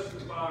just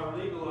justify or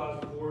legalize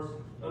divorce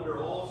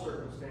under all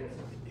circumstances.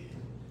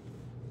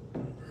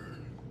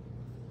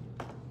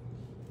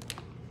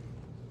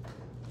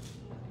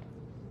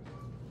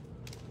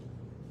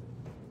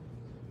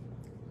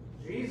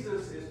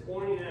 Jesus is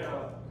pointing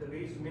out to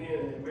these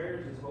men that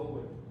marriage is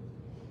holy.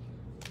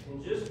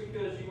 And just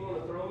because you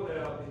want to throw it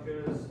out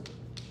because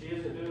she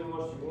isn't doing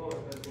what you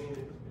want doesn't mean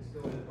it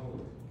still isn't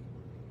holy.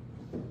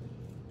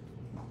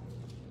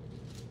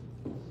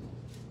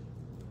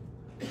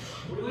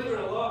 We live in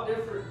a lot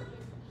different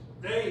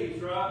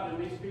days, right, than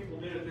these people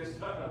did at this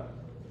time.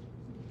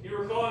 You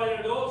were caught in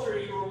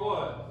adultery, you were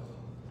what?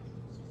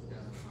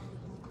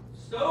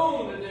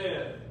 Stoned to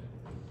death.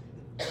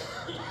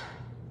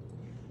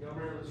 Y'all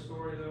remember the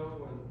story,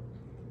 though,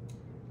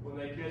 when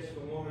they catch the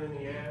woman in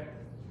the act?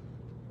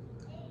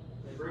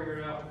 They bring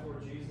her out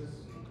before Jesus.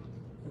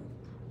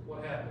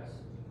 What happens?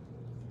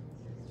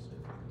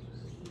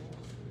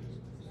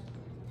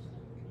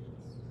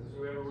 Says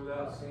whoever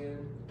without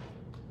sin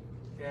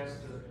cast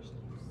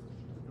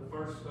the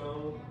first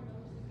stone.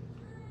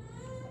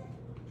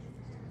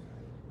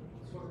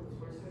 That's what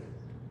he said.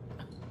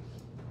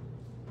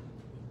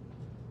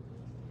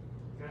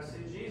 Now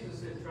see, Jesus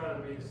isn't trying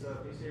to beat us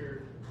up. He's here.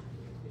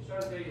 He's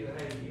trying to tell you that,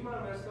 hey, you might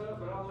have messed up,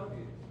 but I love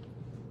you.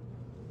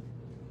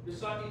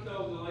 Just like he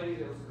told the lady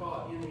that was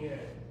caught in the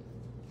act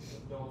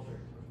of adultery.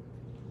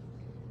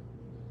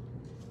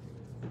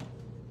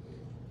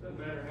 Doesn't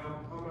matter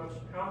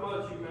how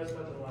much you messed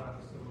up in life,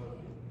 he still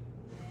loves you.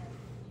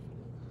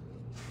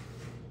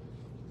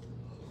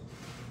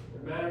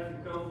 Doesn't matter if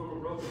you come from a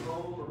broken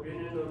home or been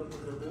in a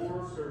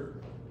divorce or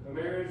a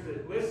marriage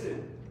that, listen,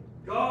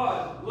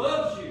 God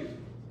loves you.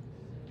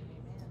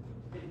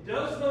 It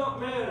does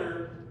not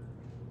matter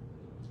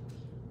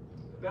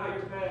about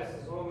your past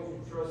as long as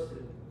you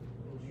trusted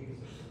in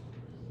Jesus.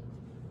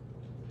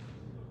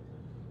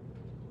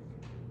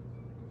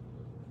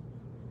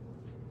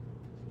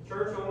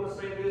 Church, I want to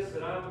say this,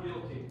 that I'm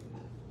guilty.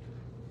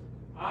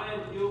 I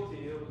am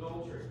guilty of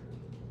adultery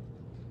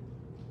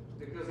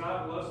because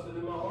I've lusted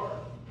in my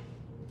heart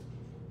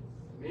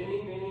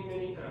many, many,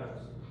 many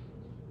times.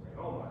 Like,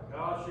 oh my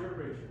gosh, you're a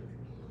preacher.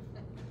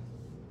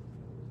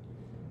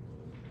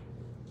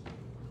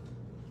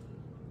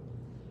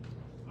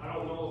 I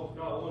don't know of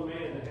not one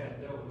man that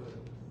hadn't dealt with it.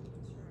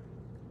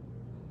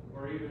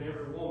 Or even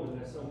every woman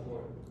at some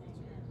point.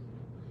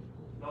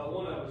 Not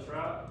one of us,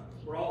 right?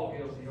 We're all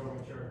guilty, aren't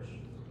we, church?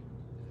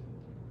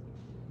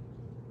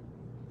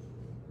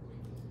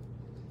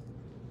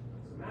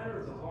 It's a matter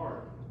of the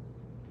heart.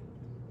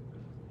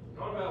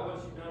 Not about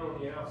what you've done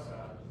on the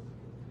outside,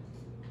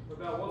 but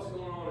about what's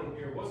going on in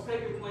here. What's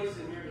taking place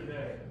in here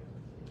today?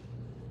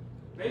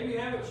 Maybe you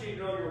haven't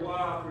cheated on your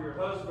wife or your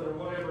husband or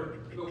whatever,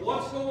 but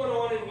what's going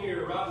on in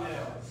here right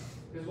now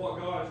is what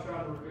God is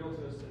trying to reveal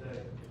to us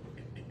today.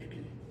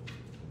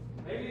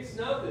 Maybe it's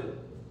nothing.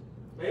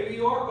 Maybe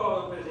you are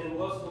caught up in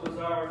lustful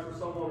desires for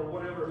someone or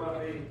whatever it might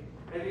be.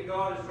 Maybe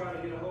God is trying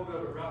to get a hold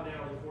of it right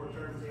now before it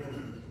turns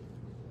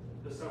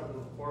into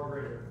something far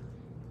greater.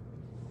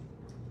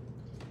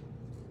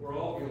 We're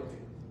all guilty.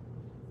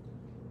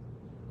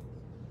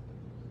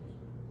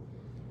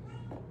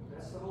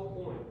 That's the whole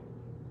point.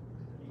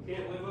 You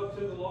can't live up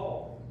to the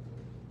law.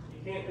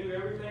 You can't do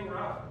everything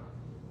right.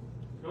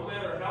 No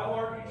matter how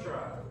hard you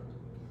try.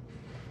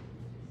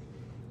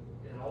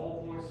 It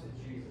all points to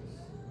Jesus.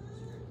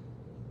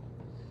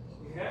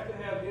 You have to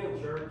have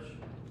Him, church.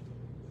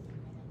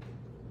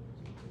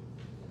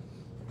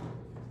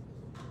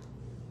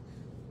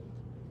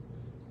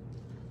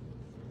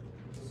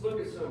 Let's look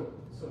at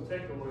some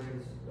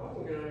takeaways. Y'all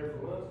can get out here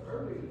for lunch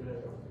early today.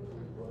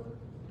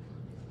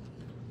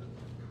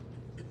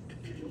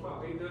 You might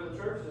be the other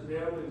churches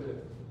down in the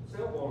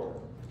cell barn.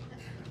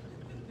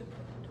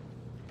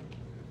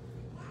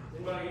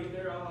 Anybody eat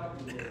there? I like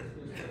it.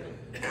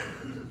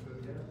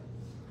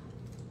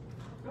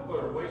 Y'all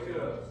better wake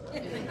up.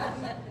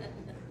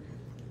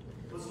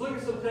 Let's look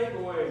at some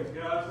takeaways,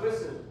 guys.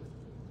 Listen.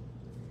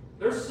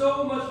 There's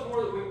so much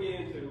more that we can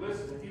get into.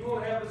 Listen, if you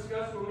want to have a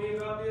discussion with me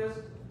about this,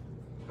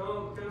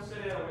 come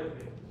sit down with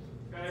me.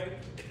 Okay?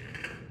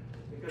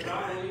 Because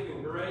I believe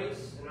in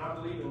grace, and I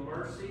believe in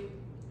mercy,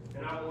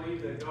 and I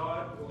believe that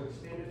God will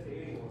extend it to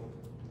anyone.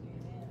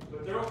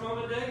 But there will come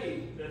a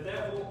day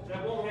that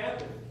won't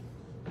happen.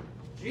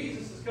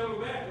 Jesus is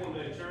coming back one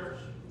day, church.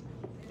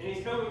 And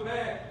he's coming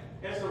back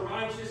as a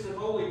righteous and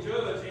holy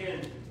judge,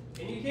 and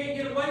you can't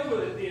get away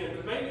with it then.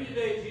 But maybe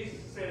today Jesus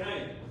is saying,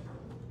 hey,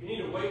 you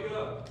need to wake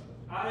up.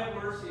 I have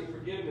mercy and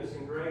forgiveness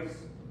and grace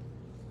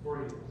for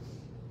you.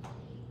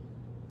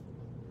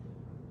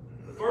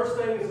 The first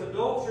thing is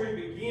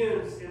adultery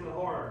begins in the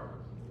heart.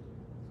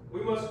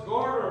 We must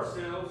guard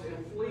ourselves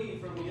and flee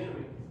from the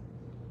enemy.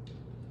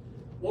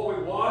 What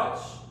we watch,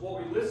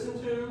 what we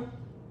listen to,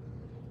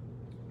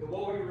 and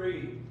what we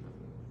read,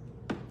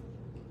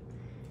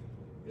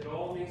 it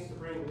all needs to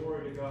bring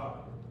glory to God.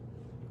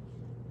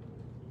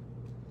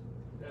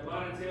 That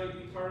might entail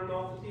you turning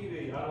off the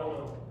TV. I don't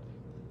know.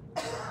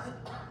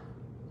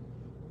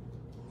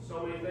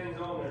 So many things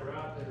on there,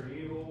 right, that are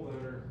evil,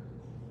 that are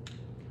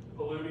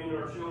polluting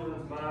our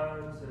children's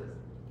minds, that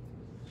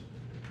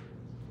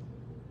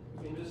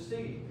you can just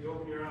see, if you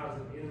open your eyes,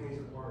 that the enemy's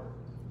at work.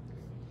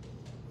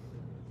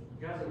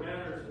 Guys, it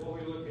matters what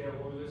we look at,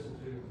 what we listen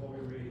to, what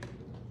we read.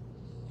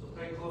 So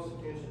pay close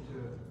attention to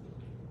it.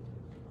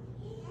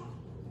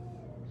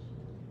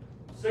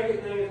 Second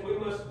thing is we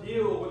must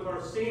deal with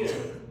our sin.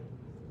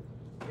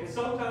 And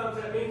sometimes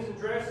that means in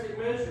drastic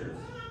measures.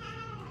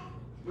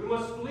 We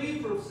must flee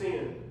from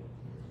sin.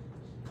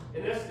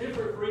 And that's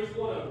different for each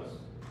one of us.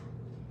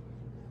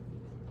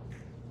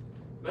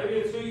 Maybe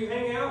it's who you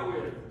hang out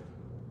with.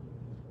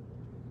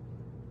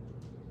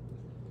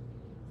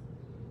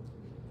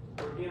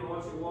 Or again,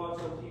 what you watch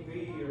on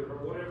TV or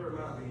whatever it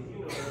might be. You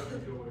know what to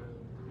deal with.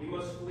 You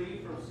must flee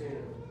from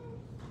sin.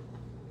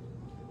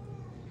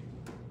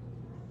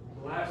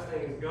 The last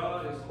thing is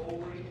God is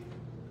holy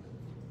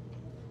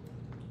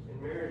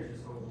and marriage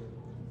is holy.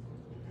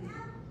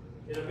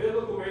 In a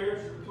biblical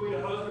marriage between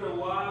a husband and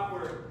wife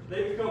where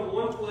they become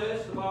one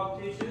flesh, the Bible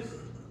teaches,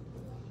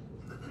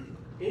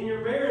 in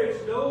your marriage,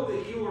 know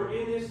that you are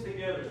in this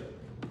together.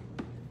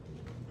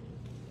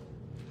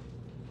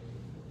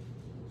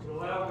 And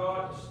allow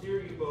God to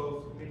steer you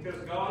both. Because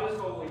God is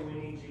holy, we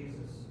need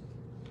Jesus.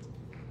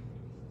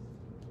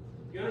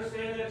 You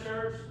understand that,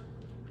 church?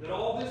 That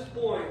all this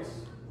points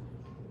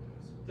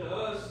to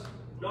us,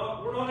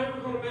 we're not ever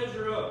going to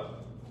measure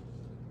up.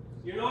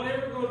 You're not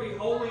ever going to be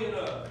holy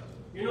enough.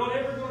 You're not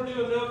ever going to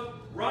do enough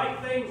right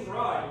things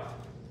right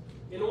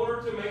in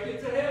order to make it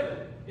to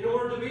heaven, in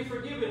order to be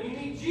forgiven. You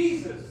need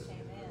Jesus.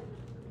 Amen.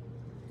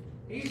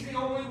 He's the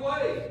only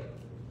way.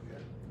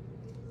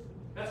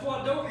 That's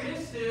why don't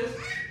miss this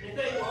and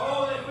think, well,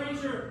 oh, that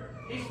preacher,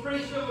 he's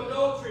preached of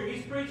adultery,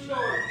 he's preached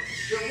on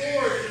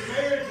divorce and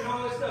marriage and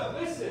all this stuff.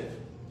 Listen,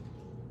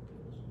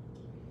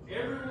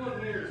 everyone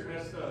here is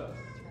messed up.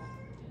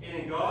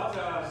 And in God's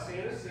eyes, sin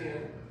is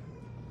sin.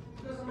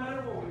 It doesn't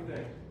matter what we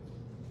think.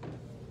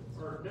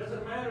 Or it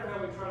doesn't matter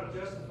how we try to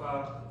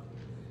justify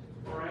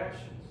our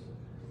actions.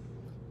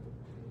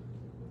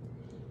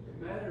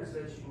 It matters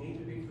that you need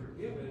to be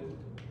forgiven,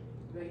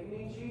 that you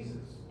need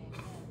Jesus.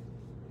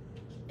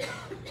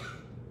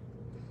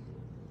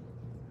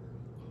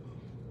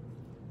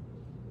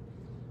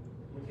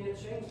 We can't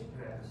change the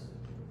past.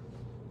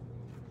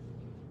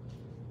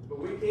 But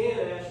we can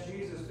ask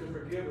Jesus to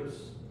forgive us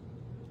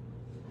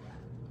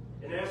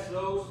and ask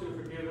those to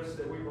forgive us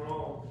that we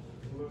wrong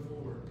and move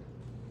forward.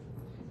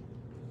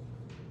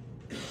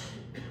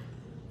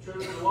 Sure,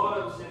 there's a lot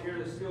of us in here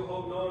that's still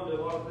holding on to a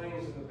lot of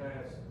things in the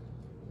past.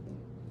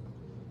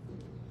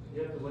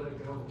 You have to let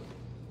it go.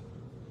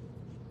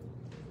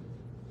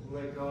 And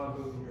let God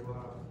move in your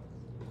life.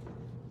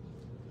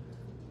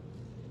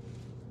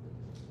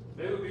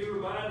 May we be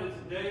reminded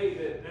today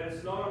that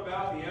it's not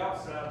about the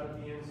outside, but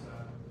the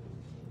inside.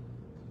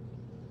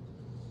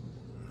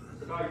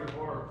 It's about your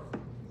heart.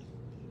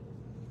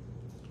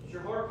 Is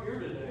your heart pure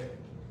today?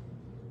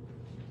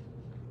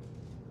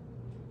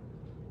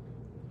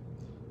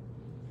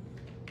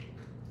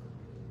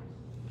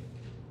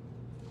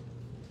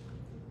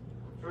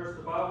 Church,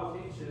 the Bible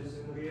teaches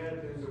in the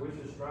Beatitudes that we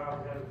should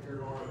strive to have a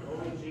pure heart.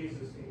 Only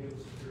Jesus can give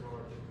us a pure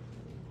heart.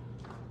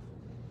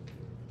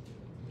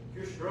 If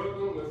you're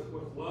struggling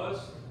with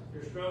lust, if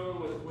you're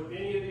struggling with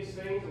any of these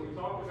things that we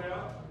talked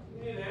about,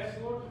 you need to ask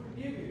the Lord to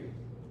forgive you.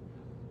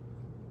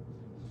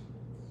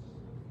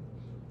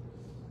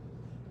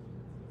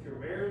 If your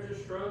marriage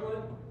is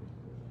struggling,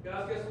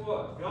 guys, guess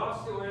what?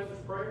 God still answers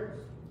prayers.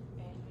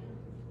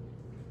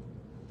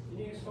 You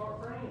need to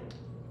start praying.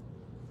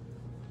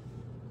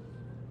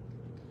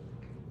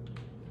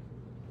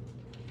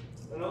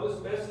 I know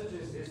this message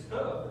is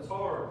tough, it's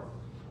hard.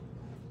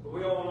 But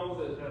we all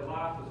know that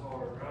life is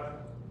hard, right?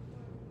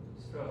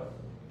 It's tough.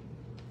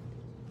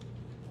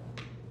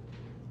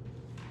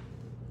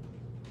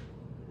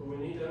 But we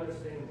need to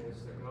understand this,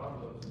 that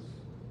God loves us.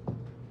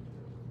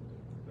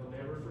 He'll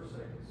never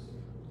forsake us.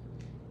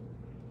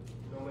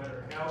 No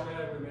matter how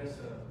bad we mess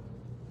up,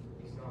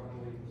 He's not going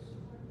to leave us.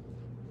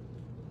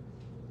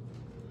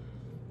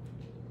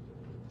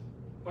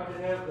 If I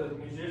could have the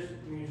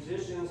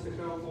musicians to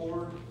come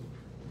forward.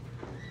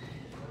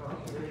 Oh,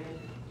 man.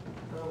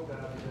 Oh,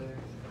 God, today.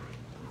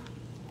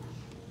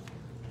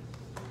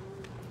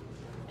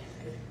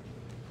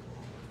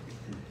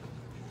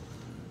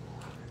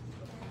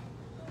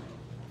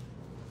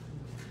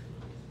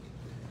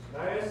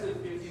 I ask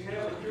that if you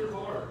have a pure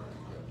heart,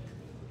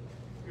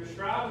 if you're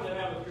striving to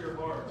have a pure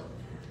heart,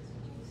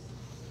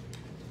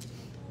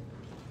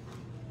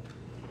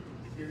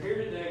 if you're here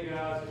today,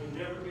 guys, and you've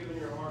never given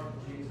your heart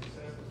to Jesus,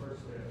 that's the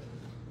first step.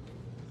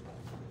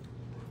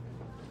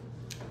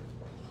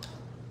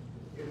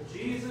 If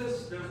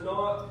Jesus does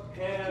not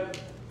have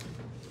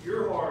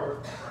your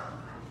heart,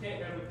 you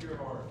can't have a pure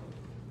heart.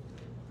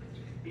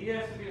 He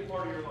has to be a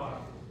part of your life.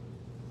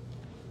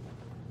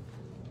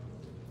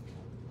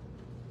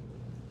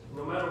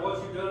 No matter what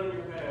you've done in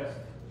your past,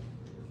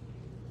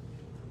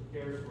 He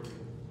cares for you.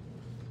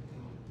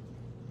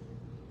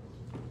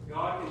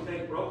 God can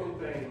take broken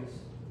things,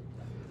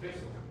 fix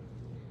them,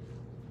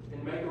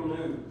 and make them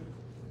new.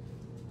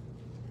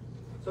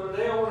 So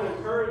today I want to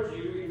encourage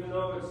you, even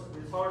though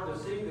it's hard to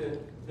see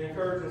the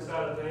encouraging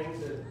side of things,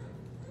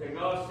 that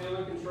God's still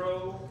in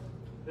control,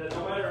 that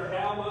no matter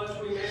how much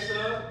we mess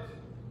up,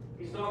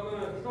 He's not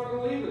going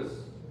to leave us.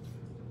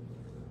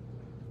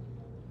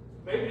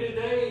 Maybe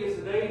today is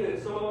the day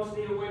that some of us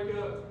need to wake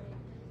up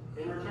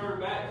and return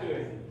back to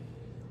Him.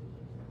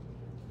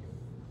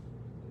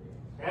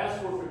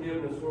 Ask for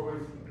forgiveness where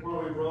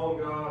we've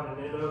wronged God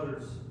and in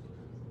others.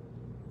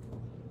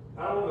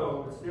 I don't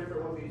know. It's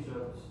different with each of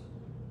us.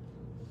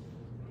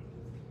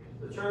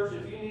 The church,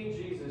 if you need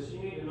Jesus, you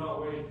need to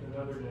not wait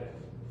another day.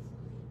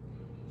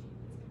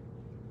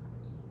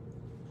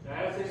 Now,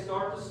 as they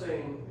start to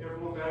sing,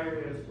 everyone bow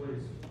your heads,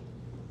 please.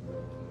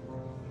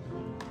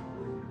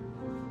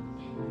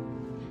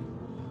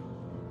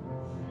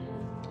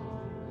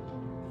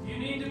 If you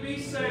need to be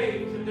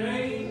saved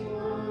today,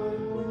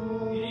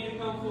 you need to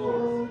come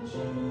forward.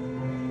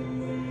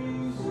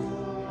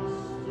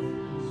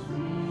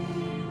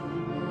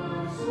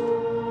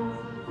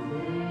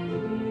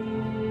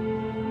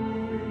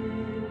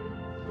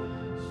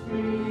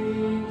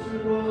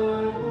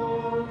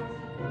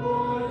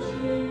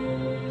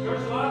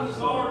 Church life is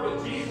hard, but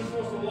Jesus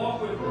wants to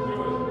walk with you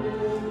through it.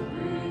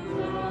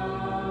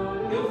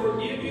 He'll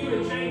forgive you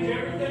and change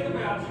everything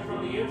about you from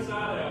the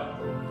inside out.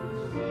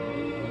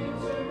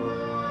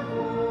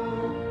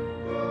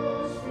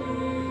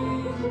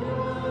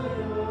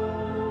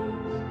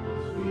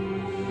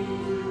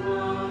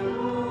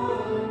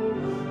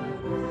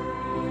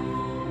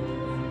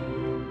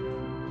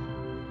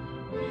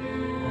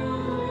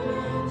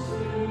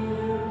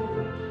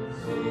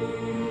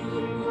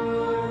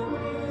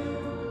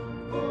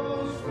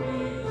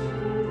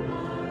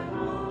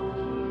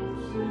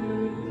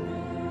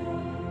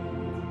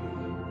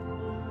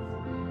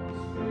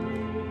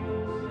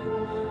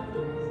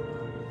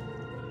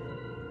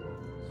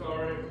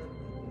 Sorry.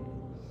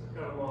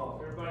 Cut them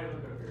off. Everybody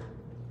look up here.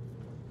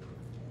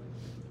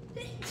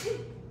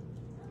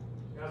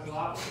 Guys,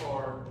 life is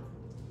hard.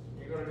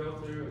 You're going to go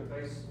through and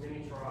face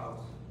many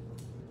trials,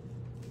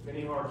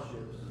 many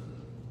hardships.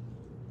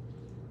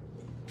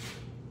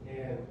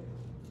 And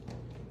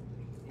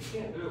you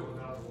can't do it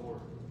without the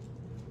Lord.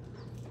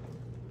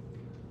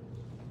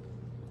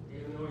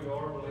 Even though you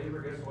are a believer,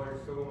 guess what? You're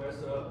still going to mess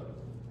up.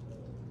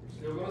 You're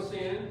still going to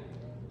sin.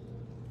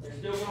 You're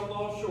still going to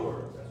fall short.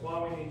 That's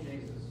why we need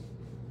Jesus.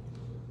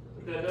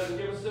 But that doesn't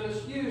give us an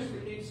excuse to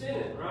keep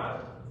sinning, right?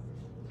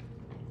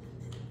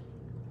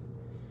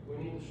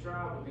 We need to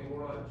strive to be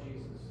more like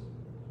Jesus.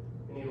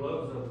 And He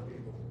loves other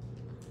people.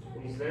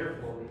 And He's there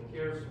for them. He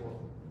cares for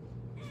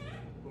them.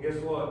 And guess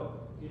what?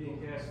 He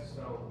didn't cast a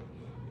stone.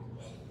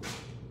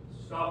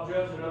 Stop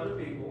judging other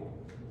people.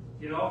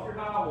 Get off your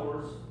high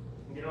horse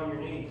and get on your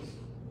knees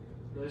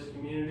for this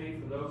community,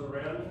 for those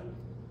around you.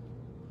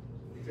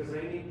 Because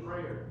they need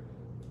prayer.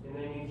 And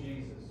they need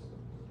Jesus.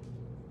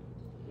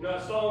 You know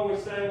that song we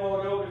sang a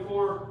while ago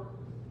before,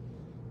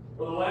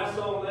 or the last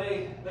song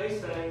they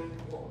sang,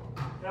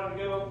 how'd it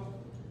go?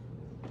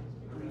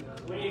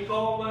 When you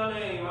called my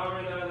name, I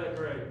ran out of that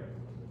grave.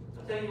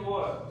 I tell you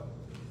what,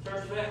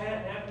 church, if that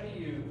hadn't happened to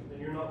you, then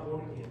you're not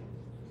born again.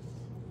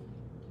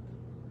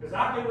 Because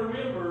I can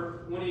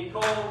remember when He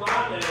called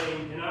my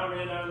name and I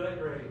ran out of that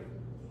grave.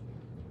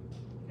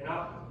 And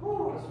I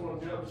just want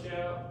to jump and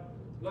shout.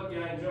 Lucky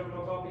I ain't jumping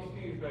off all these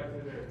pews back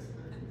through there.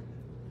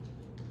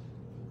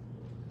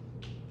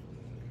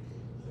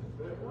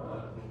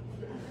 Right.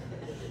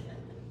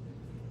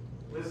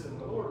 Listen,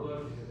 the Lord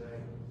loves you today.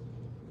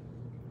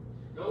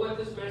 Don't let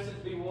this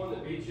message be one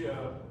that beats you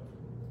up.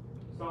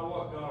 It's not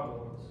what God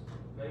wants.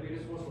 Maybe He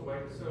just wants to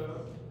wake us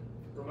up.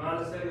 Remind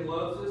us that He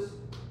loves us.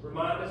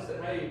 Remind us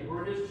that, hey,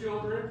 we're His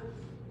children,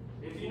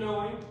 if you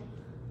know Him.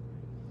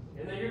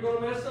 And then you're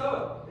going to mess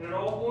up. And it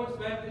all points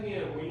back to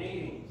Him. We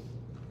need Him.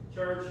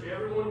 Church,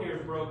 everyone here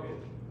is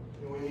broken,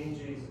 and we need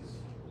Jesus.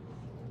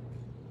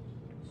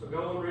 So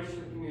go and reach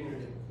the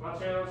community. My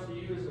challenge to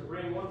you is to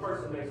bring one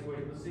person next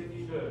week. Let's see if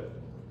you do it.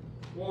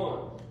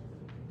 One.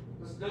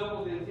 Let's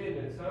double the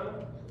attendance,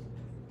 huh?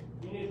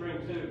 You need to bring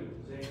 2,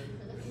 see?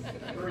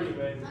 3,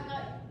 baby.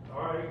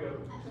 All right, here you go.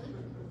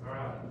 All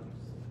right.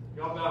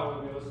 Y'all bow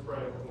with me. Let's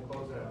pray. We'll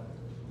close out.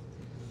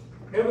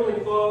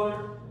 Heavenly Father,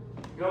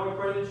 God, we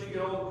pray that you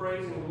get all the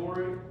praise and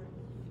glory.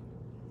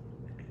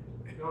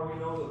 God, we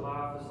know that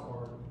life is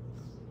hard.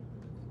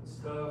 It's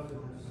tough, and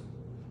there's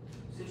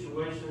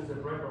situations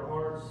that break our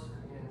hearts.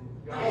 And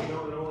God, we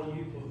know that only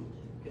you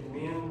can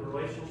mend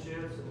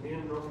relationships and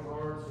mend broken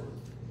hearts. And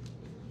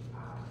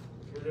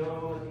you're the only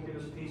one that can give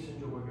us peace and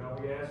joy,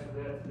 God. We ask for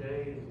that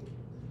today. And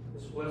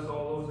just bless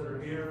all those that are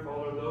here.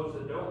 Father, those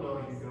that don't know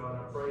you, God,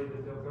 I pray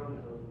that they'll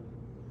come to know you.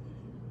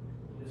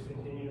 And just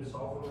continue to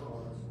soften their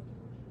hearts.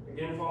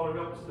 Again, Father,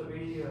 help us to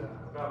be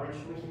about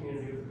reaching the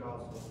community with the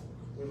gospel.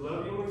 We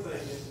love you and we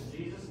thank you.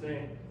 In Jesus'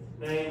 name,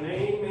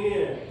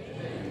 amen.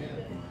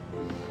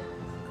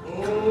 Oh,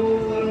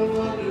 what a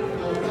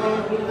wonderful,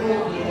 wonderful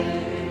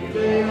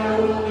day I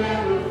will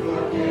never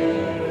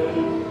forget.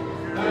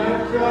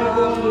 After I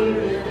wandered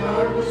in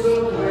darkness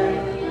away,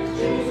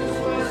 Jesus,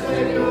 my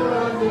Savior, I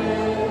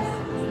met.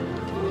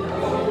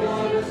 Oh,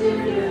 what a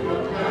tender,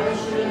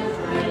 compassionate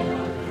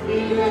friend, He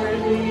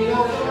left me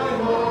all